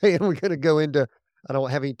not saying we're going to go into, I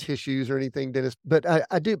don't have any tissues or anything, Dennis, but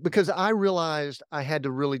I do, because I realized I had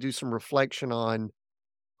to really do some reflection on,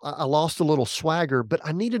 I lost a little swagger, but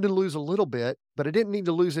I needed to lose a little bit, but I didn't need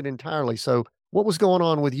to lose it entirely. So what was going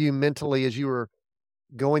on with you mentally as you were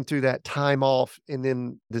going through that time off and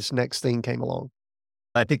then this next thing came along?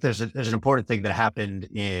 I think there's an important thing that happened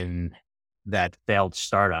in that failed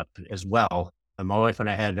startup as well. My wife and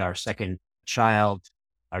I had our second child.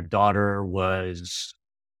 Our daughter was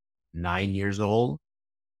 9 years old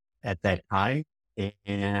at that time.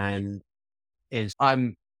 And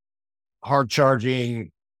I'm hard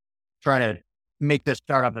charging, trying to make this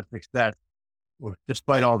startup a success,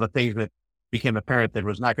 despite all the things that became apparent that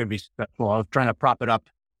was not going to be successful. I was trying to prop it up,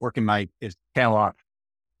 working his tail off.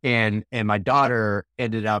 And my daughter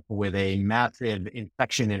ended up with a massive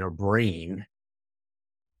infection in her brain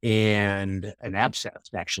and an abscess,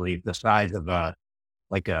 actually, the size of a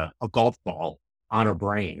golf ball on her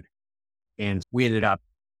brain. And we ended up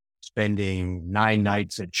spending 9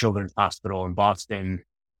 nights at Children's Hospital in Boston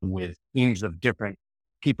with teams of different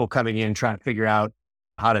people coming in, trying to figure out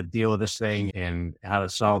how to deal with this thing and how to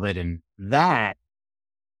solve it. And that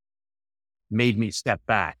made me step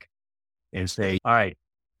back and say, all right,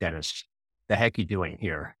 Dennis, the heck you doing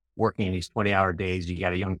here? Working these 20-hour days, you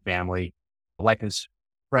got a young family, life is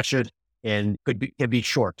precious and can be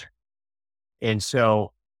short. And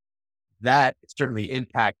so that certainly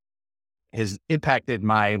has impacted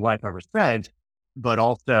my life ever since, but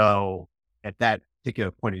also at that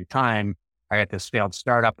particular point in time, I got this failed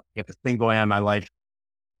startup, I got this thing going on in my life.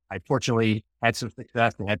 I fortunately had some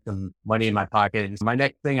success and had some money in my pocket. And my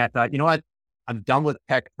next thing, I thought, you know what? I'm done with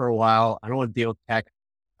tech for a while. I don't want to deal with tech.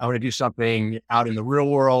 I want to do something out in the real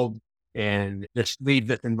world and just leave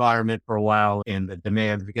this environment for a while and the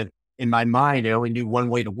demands, because in my mind, I only knew one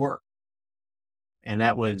way to work, and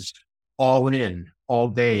that was all in, all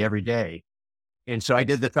day, every day. And so I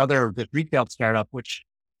did this retail startup, which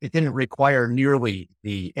it didn't require nearly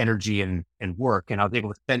the energy and work. And I was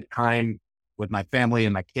able to spend time with my family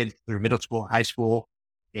and my kids through middle school, high school.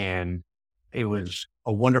 And it was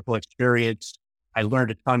a wonderful experience. I learned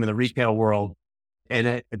a ton in the retail world.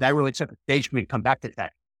 And that really set the stage for me to come back to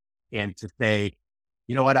tech and to say,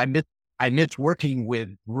 you know what, I miss working with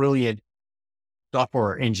brilliant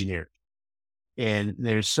software engineers. And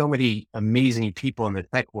there's so many amazing people in the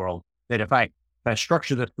tech world that if I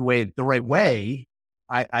structure this the right way,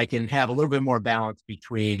 I can have a little bit more balance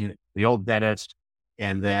between the old dentist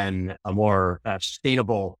and then a more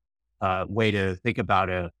sustainable way to think about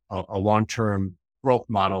a long-term growth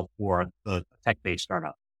model for the tech-based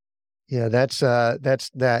startup. Yeah, that's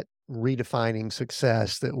that redefining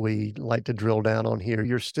success that we like to drill down on here.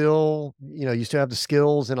 You're still, you still have the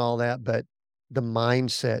skills and all that, but the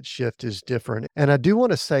mindset shift is different. And I do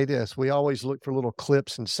want to say this, we always look for little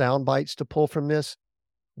clips and sound bites to pull from this.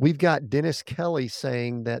 We've got Dennis Kelly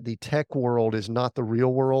saying that the tech world is not the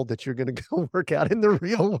real world, that you're going to go work out in the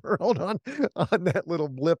real world on that little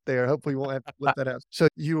blip there. Hopefully we won't have to flip that out. So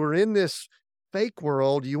you were in this fake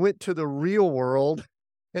world, you went to the real world,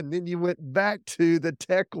 and then you went back to the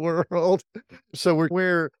tech world. So we're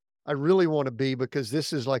where I really want to be, because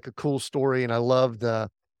this is like a cool story. And I love the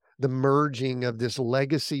merging of this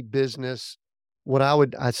legacy business.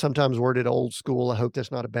 I sometimes word it old school. I hope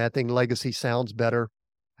that's not a bad thing. Legacy sounds better.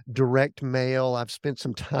 Direct mail. I've spent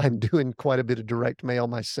some time doing quite a bit of direct mail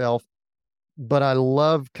myself, but I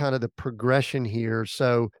love kind of the progression here.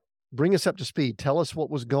 So bring us up to speed. Tell us what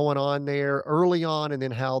was going on there early on, and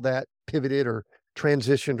then how that pivoted or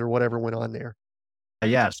transitioned or whatever went on there.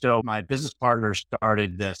 Yeah. So my business partner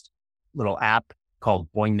started this little app called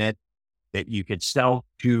BoingNet that you could sell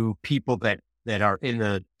to people that are in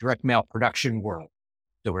the direct mail production world.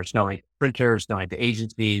 So we're selling to printers, selling to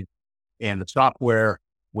agencies, and the software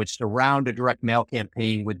would surround a direct mail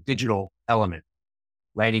campaign with digital elements,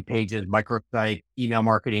 landing pages, microsite, email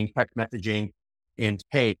marketing, text messaging. And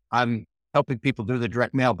hey, I'm helping people do the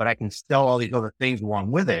direct mail, but I can sell all these other things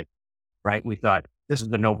along with it, right? We thought this is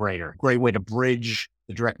a no-brainer. Great way to bridge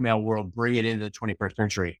the direct mail world, bring it into the 21st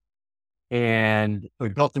century. And we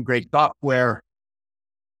built some great software.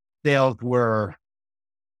 Sales were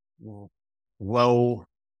low,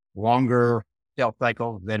 longer sales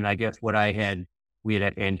cycles than I guess we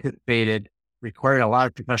had anticipated, required a lot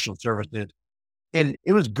of professional services. And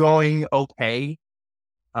it was going okay,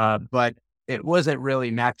 but it wasn't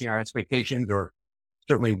really matching our expectations, or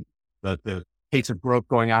certainly the pace of growth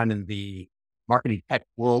going on in the marketing tech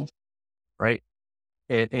world, right?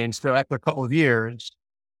 And so after a couple of years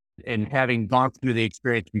and having gone through the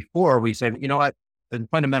experience before, we said, you know what, the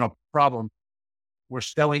fundamental problem, we're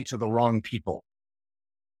selling to the wrong people.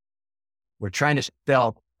 We're trying to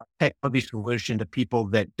sell a technology solution to people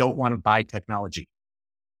that don't want to buy technology.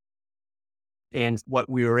 And what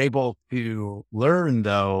we were able to learn,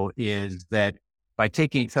 though, is that by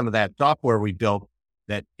taking some of that software we built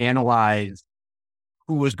that analyzed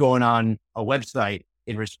who was going on a website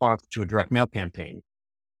in response to a direct mail campaign,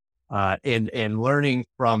 and learning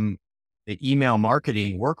from the email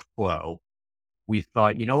marketing workflow, we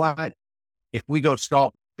thought, you know what? If we go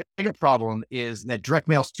solve, the bigger problem is that direct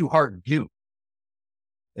mail is too hard to do.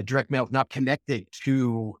 The direct mail is not connected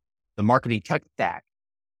to the marketing tech stack.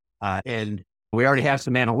 And we already have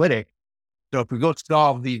some analytics. So if we go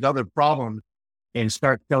solve these other problems and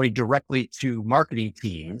start selling directly to marketing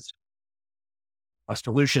teams, a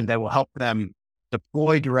solution that will help them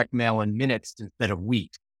deploy direct mail in minutes instead of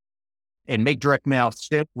weeks, and make direct mail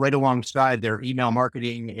sit right alongside their email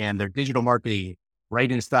marketing and their digital marketing, right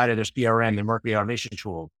inside of their CRM and marketing automation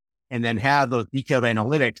tool, and then have those detailed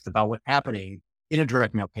analytics about what's happening in a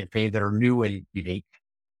direct mail campaign that are new and unique,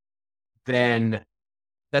 then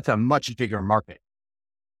that's a much bigger market.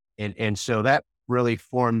 And so that really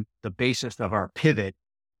formed the basis of our pivot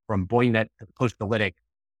from BoingNet to Postalytics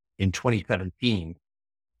in 2017.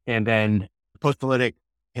 And then Postalytics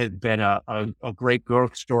has been a great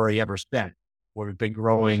growth story ever since, where we've been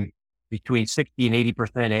growing between 60 and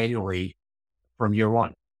 80% annually from year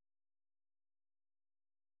one.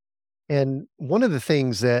 And one of the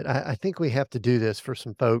things that I think we have to do this for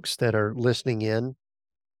some folks that are listening in,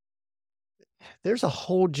 there's a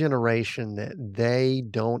whole generation that they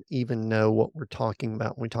don't even know what we're talking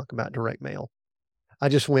about when we talk about direct mail.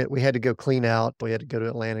 We had to go we had to go to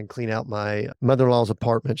Atlanta and clean out my mother-in-law's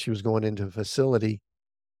apartment. She was going into a facility,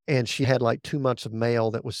 and she had like 2 months of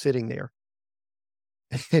mail that was sitting there.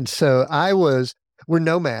 And so I was we're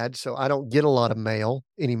nomads, so I don't get a lot of mail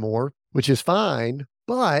anymore, which is fine.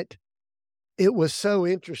 But it was so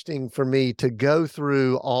interesting for me to go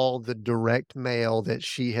through all the direct mail that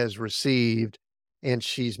she has received, and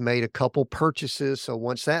she's made a couple purchases. So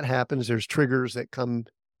once that happens, there's triggers that come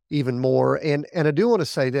even more. And I do want to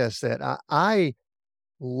say this, that I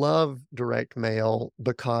love direct mail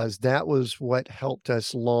because that was what helped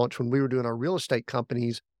us launch when we were doing our real estate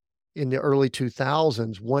companies in the early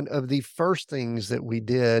 2000s. One of the first things that we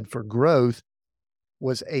did for growth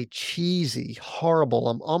was a cheesy, horrible,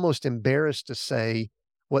 I'm almost embarrassed to say,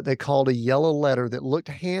 what they called a yellow letter that looked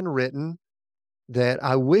handwritten, that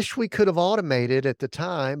I wish we could have automated at the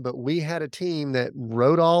time, but we had a team that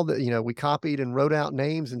wrote all the, we copied and wrote out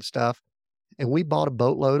names and stuff. And we bought a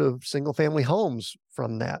boatload of single family homes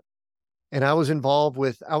from that. And I was involved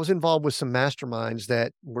with some masterminds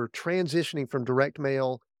that were transitioning from direct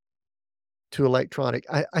mail to electronic.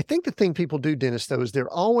 I think the thing people do, Dennis, though, is they're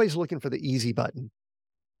always looking for the easy button.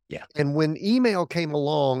 Yeah, And when email came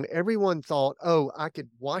along, everyone thought, oh, I could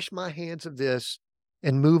wash my hands of this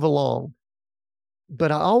and move along.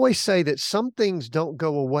 But I always say that some things don't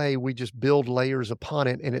go away. We just build layers upon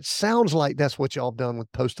it. And it sounds like that's what y'all have done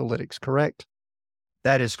with Postalytics, correct?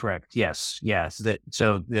 that is correct. Yes, yes.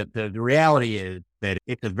 The reality is that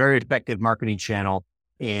it's a very effective marketing channel,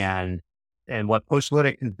 and what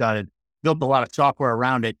Postalytics has done is built a lot of software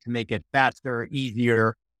around it to make it faster,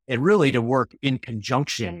 easier, and really to work in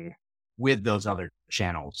conjunction with those other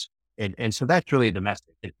channels. And so that's really the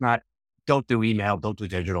message. It's not don't do email, don't do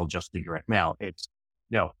digital, just do direct mail. It's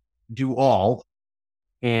no, do all,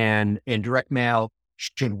 and direct mail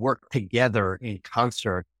should work together in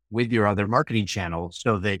concert with your other marketing channels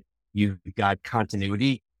so that you've got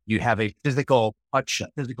continuity. You have a physical touch, a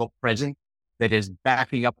physical presence that is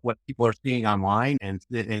backing up what people are seeing online and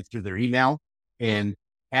through their email, and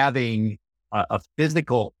having a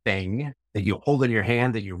physical thing that you hold in your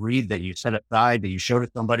hand, that you read, that you set aside, that you show to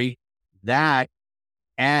somebody, that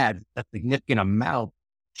adds a significant amount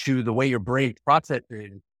to the way your brain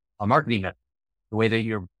processes a marketing message, the way that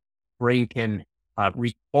your brain can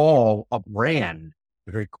recall a brand,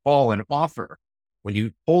 recall an offer. When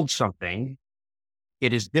you hold something,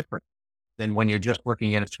 it is different than when you're just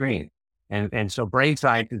looking at a screen. And so brain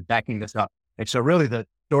science is backing this up. And so really the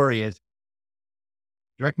story is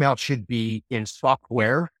direct mail should be in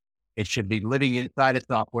software. It should be living inside a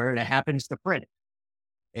software, and it happens to print.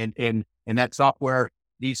 And that software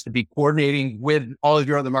needs to be coordinating with all of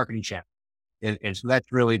your other marketing channels. And so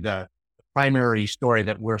that's really the primary story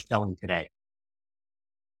that we're selling today.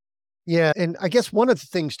 Yeah. And I guess one of the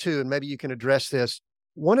things too, and maybe you can address this,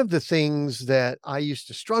 one of the things that I used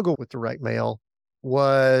to struggle with direct mail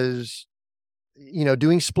was,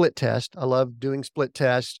 doing split test. I loved doing split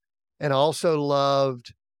test, and I also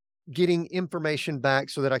loved getting information back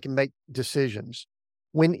so that I can make decisions.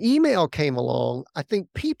 When email came along, I think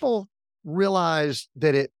people realized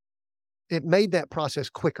that it made that process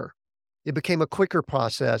quicker. It became a quicker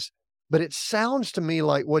process, but it sounds to me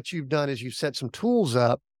like what you've done is you set some tools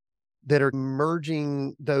up that are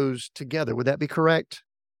merging those together. Would that be correct?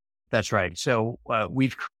 That's right. So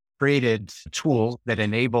we've created tools that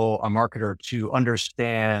enable a marketer to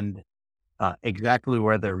understand exactly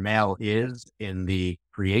where their mail is in the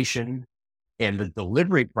creation and the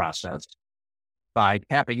delivery process by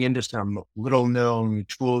tapping into some little known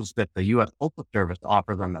tools that the U.S. Postal Service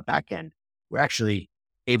offers on the back end. We're actually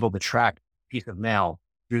able to track a piece of mail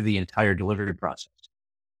through the entire delivery process.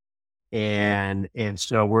 And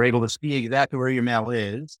so we're able to see exactly where your mail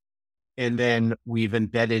is. And then we've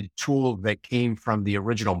embedded tools that came from the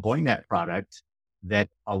original BoyNet product that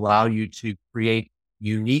allow you to create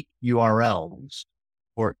unique URLs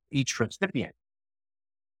for each recipient.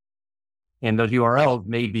 And those URLs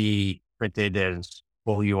may be printed as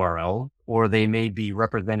full URL, or they may be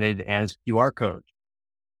represented as QR codes.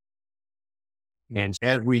 And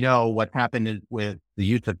as we know, what happened with the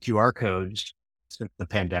use of QR codes since the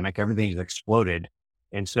pandemic, everything's exploded.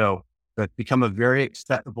 And so it's become a very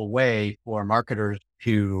accessible way for marketers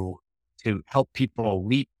to help people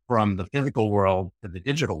leap from the physical world to the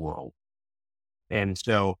digital world. And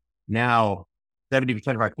so now 70%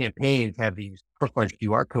 of our campaigns have these personalized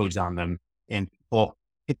QR codes on them, and people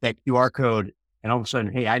hit that QR code and all of a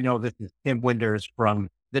sudden, hey, I know this is Tim Winters from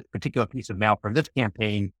this particular piece of mail from this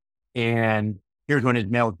campaign. And here's when his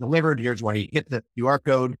mail is delivered. Here's where he hit the QR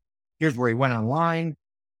code. Here's where he went online.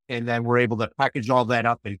 And then we're able to package all that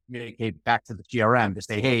up and communicate back to the CRM to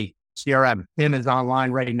say, hey, CRM, Tim is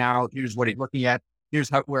online right now. Here's what he's looking at. Here's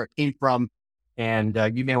where it came from. And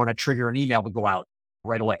you may want to trigger an email to go out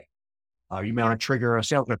right away. You may want to trigger a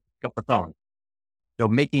sales rep to pick up the phone. So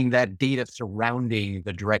making that data surrounding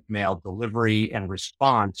the direct mail delivery and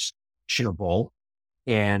response actionable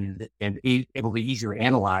and able to easier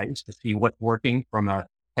analyze to see what's working from a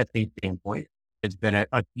testing standpoint. It's been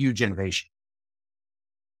a huge innovation.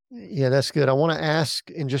 Yeah, that's good. I want to ask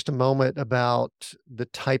in just a moment about the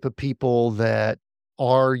type of people that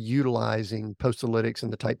are utilizing Postalytics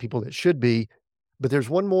and the type of people that should be. But there's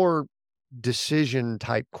one more decision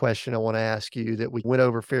type question I want to ask you that we went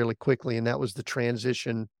over fairly quickly, and that was the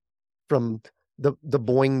transition from the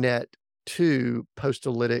BoingNet to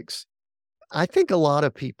Postalytics. I think a lot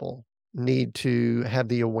of people need to have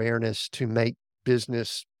the awareness to make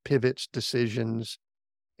business pivots, decisions,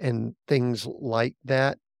 and things like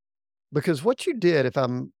that. Because what you did, if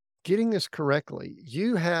I'm getting this correctly,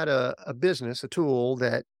 you had a business, a tool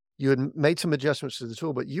that you had made some adjustments to the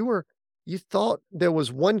tool, but you thought there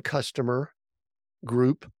was one customer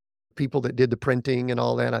group, people that did the printing and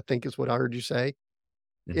all that, I think is what I heard you say,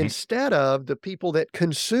 Mhm. instead of the people that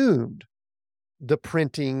consumed the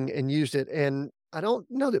printing and used it. And I don't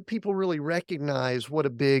know that people really recognize what a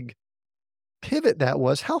big pivot that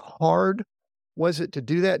was. How hard was it to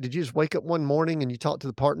do that? Did you just wake up one morning and you talked to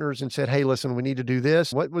the partners and said, "Hey, listen, we need to do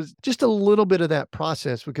this"? What was just a little bit of that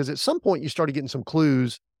process? Because at some point you started getting some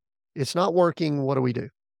clues. It's not working. What do we do?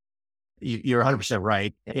 You're 100%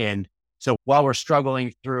 right. And so while we're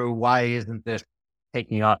struggling through why isn't this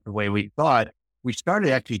taking off the way we thought, we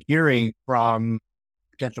started actually hearing from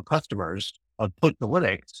potential customers of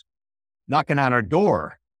Postalytics knocking on our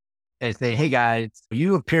door and say, "Hey guys,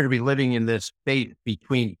 you appear to be living in this space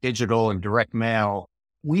between digital and direct mail.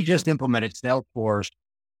 We just implemented Salesforce.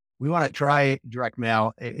 We want to try direct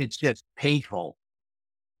mail. It's just painful,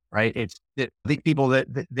 right? These people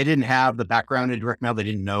that they didn't have the background in direct mail. They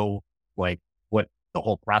didn't know like what the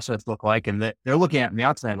whole process looked like. And they're looking at me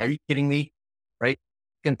outside. Are you kidding me? Right?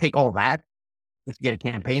 It's going to take all that to get a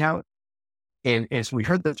campaign out." And so we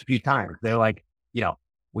heard this a few times. They're like,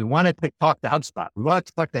 we wanted to talk to HubSpot. We wanted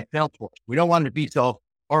to talk to Salesforce. We don't want it to be so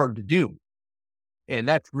hard to do. And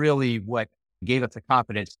that's really what gave us the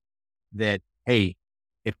confidence that, hey,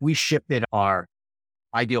 if we shifted our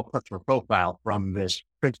ideal customer profile from this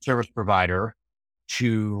print service provider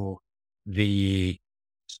to the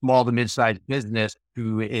small to mid-sized business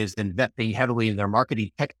who is investing heavily in their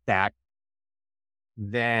marketing tech stack,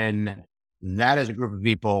 then that is a group of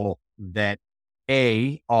people that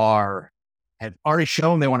have already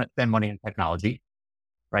shown they want to spend money in technology,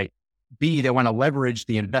 right? B, they want to leverage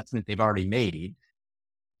the investment they've already made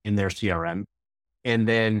in their CRM. And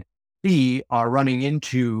then C, are running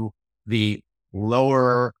into the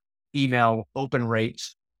lower email open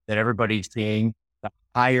rates that everybody's seeing, the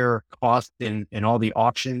higher cost in all the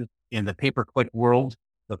auctions in the pay-per-click world,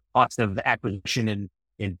 the cost of the acquisition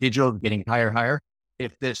in digital getting higher.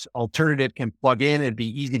 If this alternative can plug in and be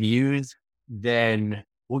easy to use, then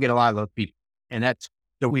we'll get a lot of those people. And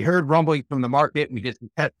so we heard rumbling from the market, we did some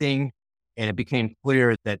testing, and it became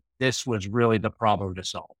clear that this was really the problem to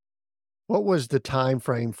solve. What was the time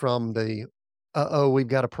frame from the "uh-oh, we've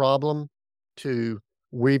got a problem" to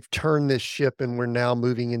 "we've turned this ship and we're now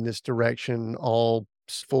moving in this direction all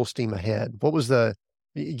full steam ahead"? What was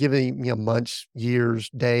give me, months, years,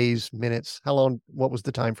 days, minutes? How long? What was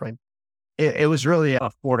the time frame? It was really a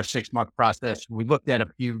 4 to 6 month process. We looked at a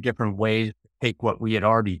few different ways to take what we had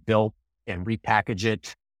already built and repackage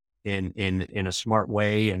it in a smart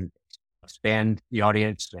way and expand the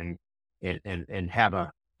audience and have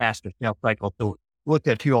a faster sales cycle. So we looked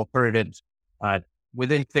at 2 alternatives.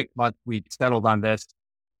 Within 6 months, we settled on this,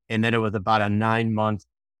 and then it was about a 9 month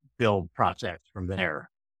build process from there.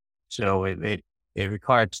 So it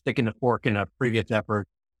required sticking the fork in a previous effort.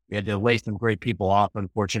 We had to lay some great people off,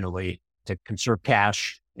 unfortunately, to conserve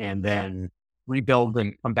cash and then rebuild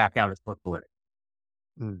and come back out as Postalytics.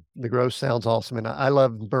 The growth sounds awesome, and I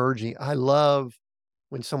love merging. I love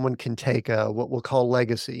when someone can take what we'll call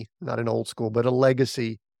legacy, not an old school, but a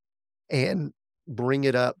legacy, and bring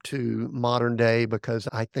it up to modern day, because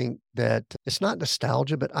I think that it's not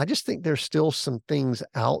nostalgia, but I just think there's still some things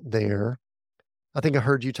out there. I think I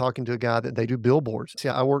heard you talking to a guy that they do billboards. See,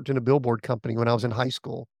 I worked in a billboard company when I was in high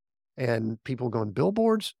school, and people going,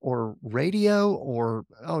 "Billboards or radio?" Or,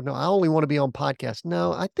 "Oh no, I only want to be on podcasts."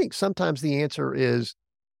 No, I think sometimes the answer is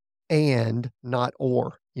and, not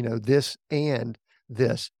or, this and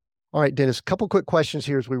this. All right, Dennis, a couple quick questions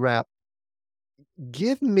here as we wrap.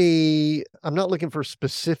 Give me, I'm not looking for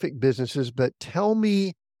specific businesses, but tell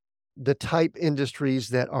me the type industries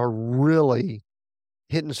that are really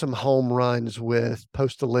hitting some home runs with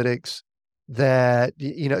Postalytics that,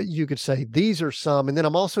 you could say these are some. And then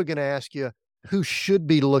I'm also going to ask you who should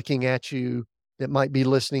be looking at you that might be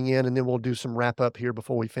listening in, and then we'll do some wrap up here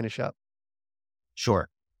before we finish up. Sure.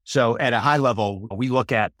 So at a high level, we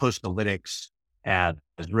look at Postalytics as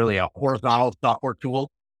really a horizontal software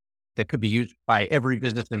tool that could be used by every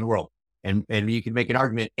business in the world. And you can make an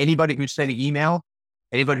argument, anybody who's sending email,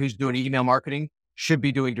 anybody who's doing email marketing should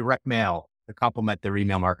be doing direct mail to complement their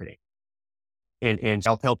email marketing. And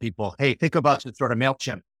I'll tell people, hey, think of us as sort of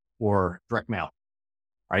MailChimp or direct mail,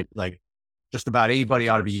 right? Like just about anybody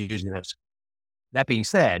ought to be using this. That being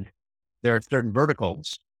said, there are certain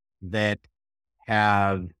verticals that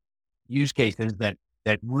have use cases that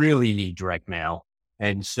really need direct mail.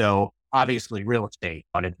 And so obviously real estate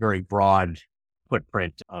on its very broad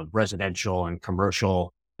footprint of residential and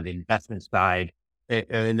commercial, the investment side.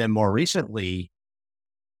 And then more recently,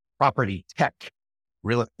 property tech,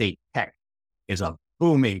 real estate tech is a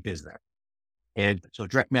booming business. And so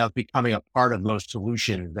direct mail is becoming a part of those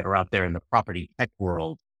solutions that are out there in the property tech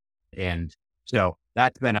world. And so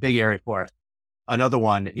that's been a big area for us. Another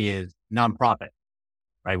one is nonprofit,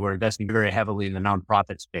 right? We're investing very heavily in the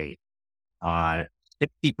nonprofit space.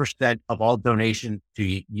 60% of all donations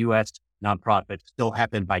to U.S. nonprofits still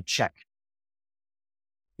happen by check.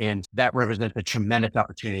 And that represents a tremendous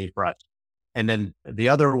opportunity for us. And then the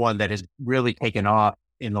other one that has really taken off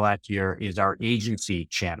in the last year is our agency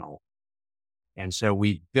channel. And so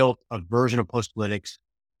we built a version of Postalytics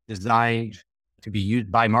designed to be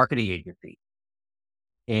used by marketing agencies.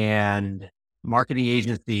 And marketing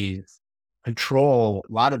agencies control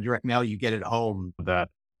a lot of direct mail you get at home, the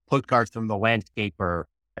postcards from the landscaper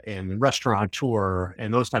and restaurateur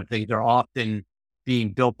and those type of things are often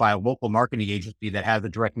being built by a local marketing agency that has a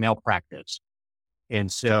direct mail practice.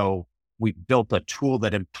 And so we built a tool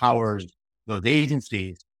that empowers those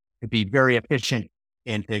agencies to be very efficient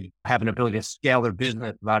and to have an ability to scale their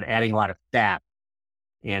business without adding a lot of staff.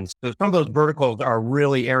 And so some of those verticals are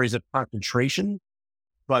really areas of concentration,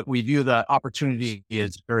 but we view the opportunity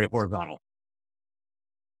as very horizontal.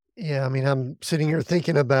 Yeah, I mean, I'm sitting here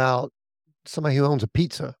thinking about somebody who owns a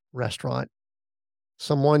pizza restaurant,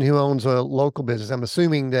 someone who owns a local business. I'm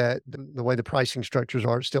assuming that the way the pricing structures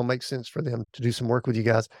are, it still makes sense for them to do some work with you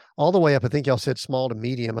guys. All the way up, I think y'all said small to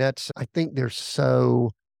medium. I think there's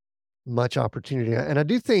so much opportunity. And I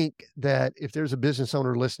do think that if there's a business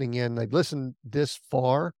owner listening in, they've listened this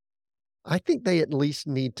far, I think they at least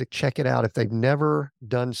need to check it out if they've never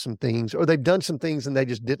done some things, or they've done some things and they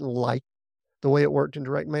just didn't like the way it worked in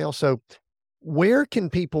direct mail. So where can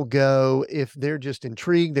people go if they're just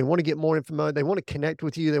intrigued, they want to get more information, they want to connect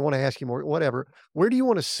with you, they want to ask you more, whatever? Where do you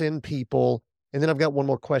want to send people? And then I've got one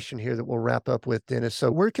more question here that we'll wrap up with, Dennis.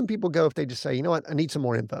 So where can people go if they just say, you know what, I need some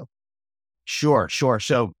more info? Sure.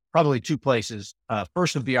 So probably two places.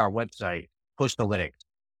 First would be our website,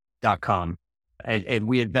 postalytics.com. And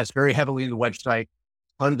we invest very heavily in the website,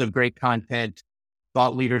 tons of great content,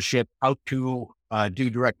 thought leadership, how to do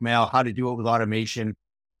direct mail, how to do it with automation,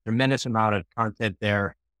 tremendous amount of content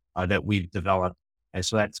there that we've developed. And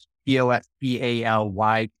so that's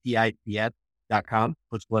postalytics.com,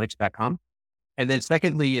 postalytics.com. And then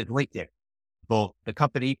secondly is LinkedIn. Both the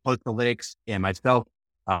company, Postalytics, and myself,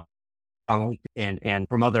 and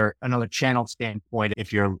from another channel standpoint,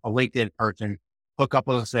 if you're a LinkedIn person, hook up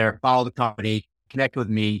with us there, follow the company, connect with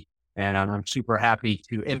me, and I'm super happy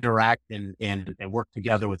to interact and work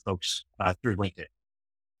together with folks through LinkedIn.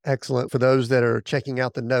 Excellent. For those that are checking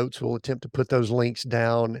out the notes, we'll attempt to put those links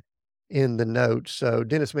down in the notes. So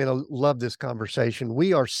Dennis, man, I love this conversation.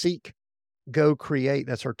 We are Seek, Go, Create.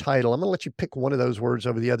 That's our title. I'm going to let you pick one of those words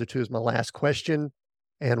over the other two as my last question,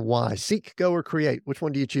 and why. Seek, go, or create? Which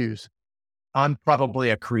one do you choose? I'm probably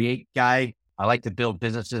a create guy. I like to build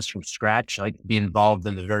businesses from scratch. I like to be involved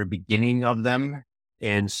in the very beginning of them.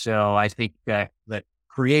 And so I think that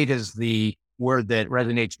create is the word that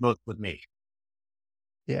resonates most with me.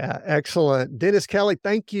 Yeah, excellent. Dennis Kelly,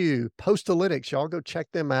 thank you. Postalytics, y'all go check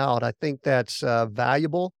them out. I think that's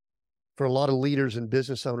valuable for a lot of leaders and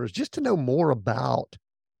business owners just to know more about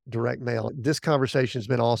direct mail. This conversation has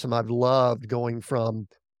been awesome. I've loved going from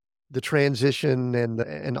the transition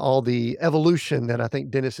and all the evolution that I think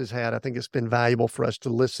Dennis has had. I think it's been valuable for us to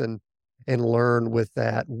listen and learn with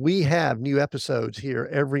that. We have new episodes here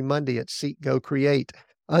every Monday at Seek, Go, Create.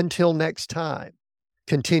 Until next time,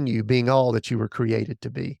 continue being all that you were created to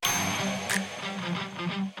be.